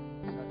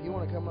 So if you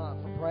want to come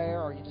up for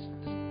prayer, or you just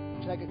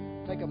take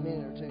a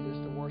minute or two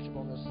just to worship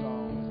on this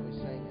song as we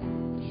sing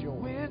it. Sure.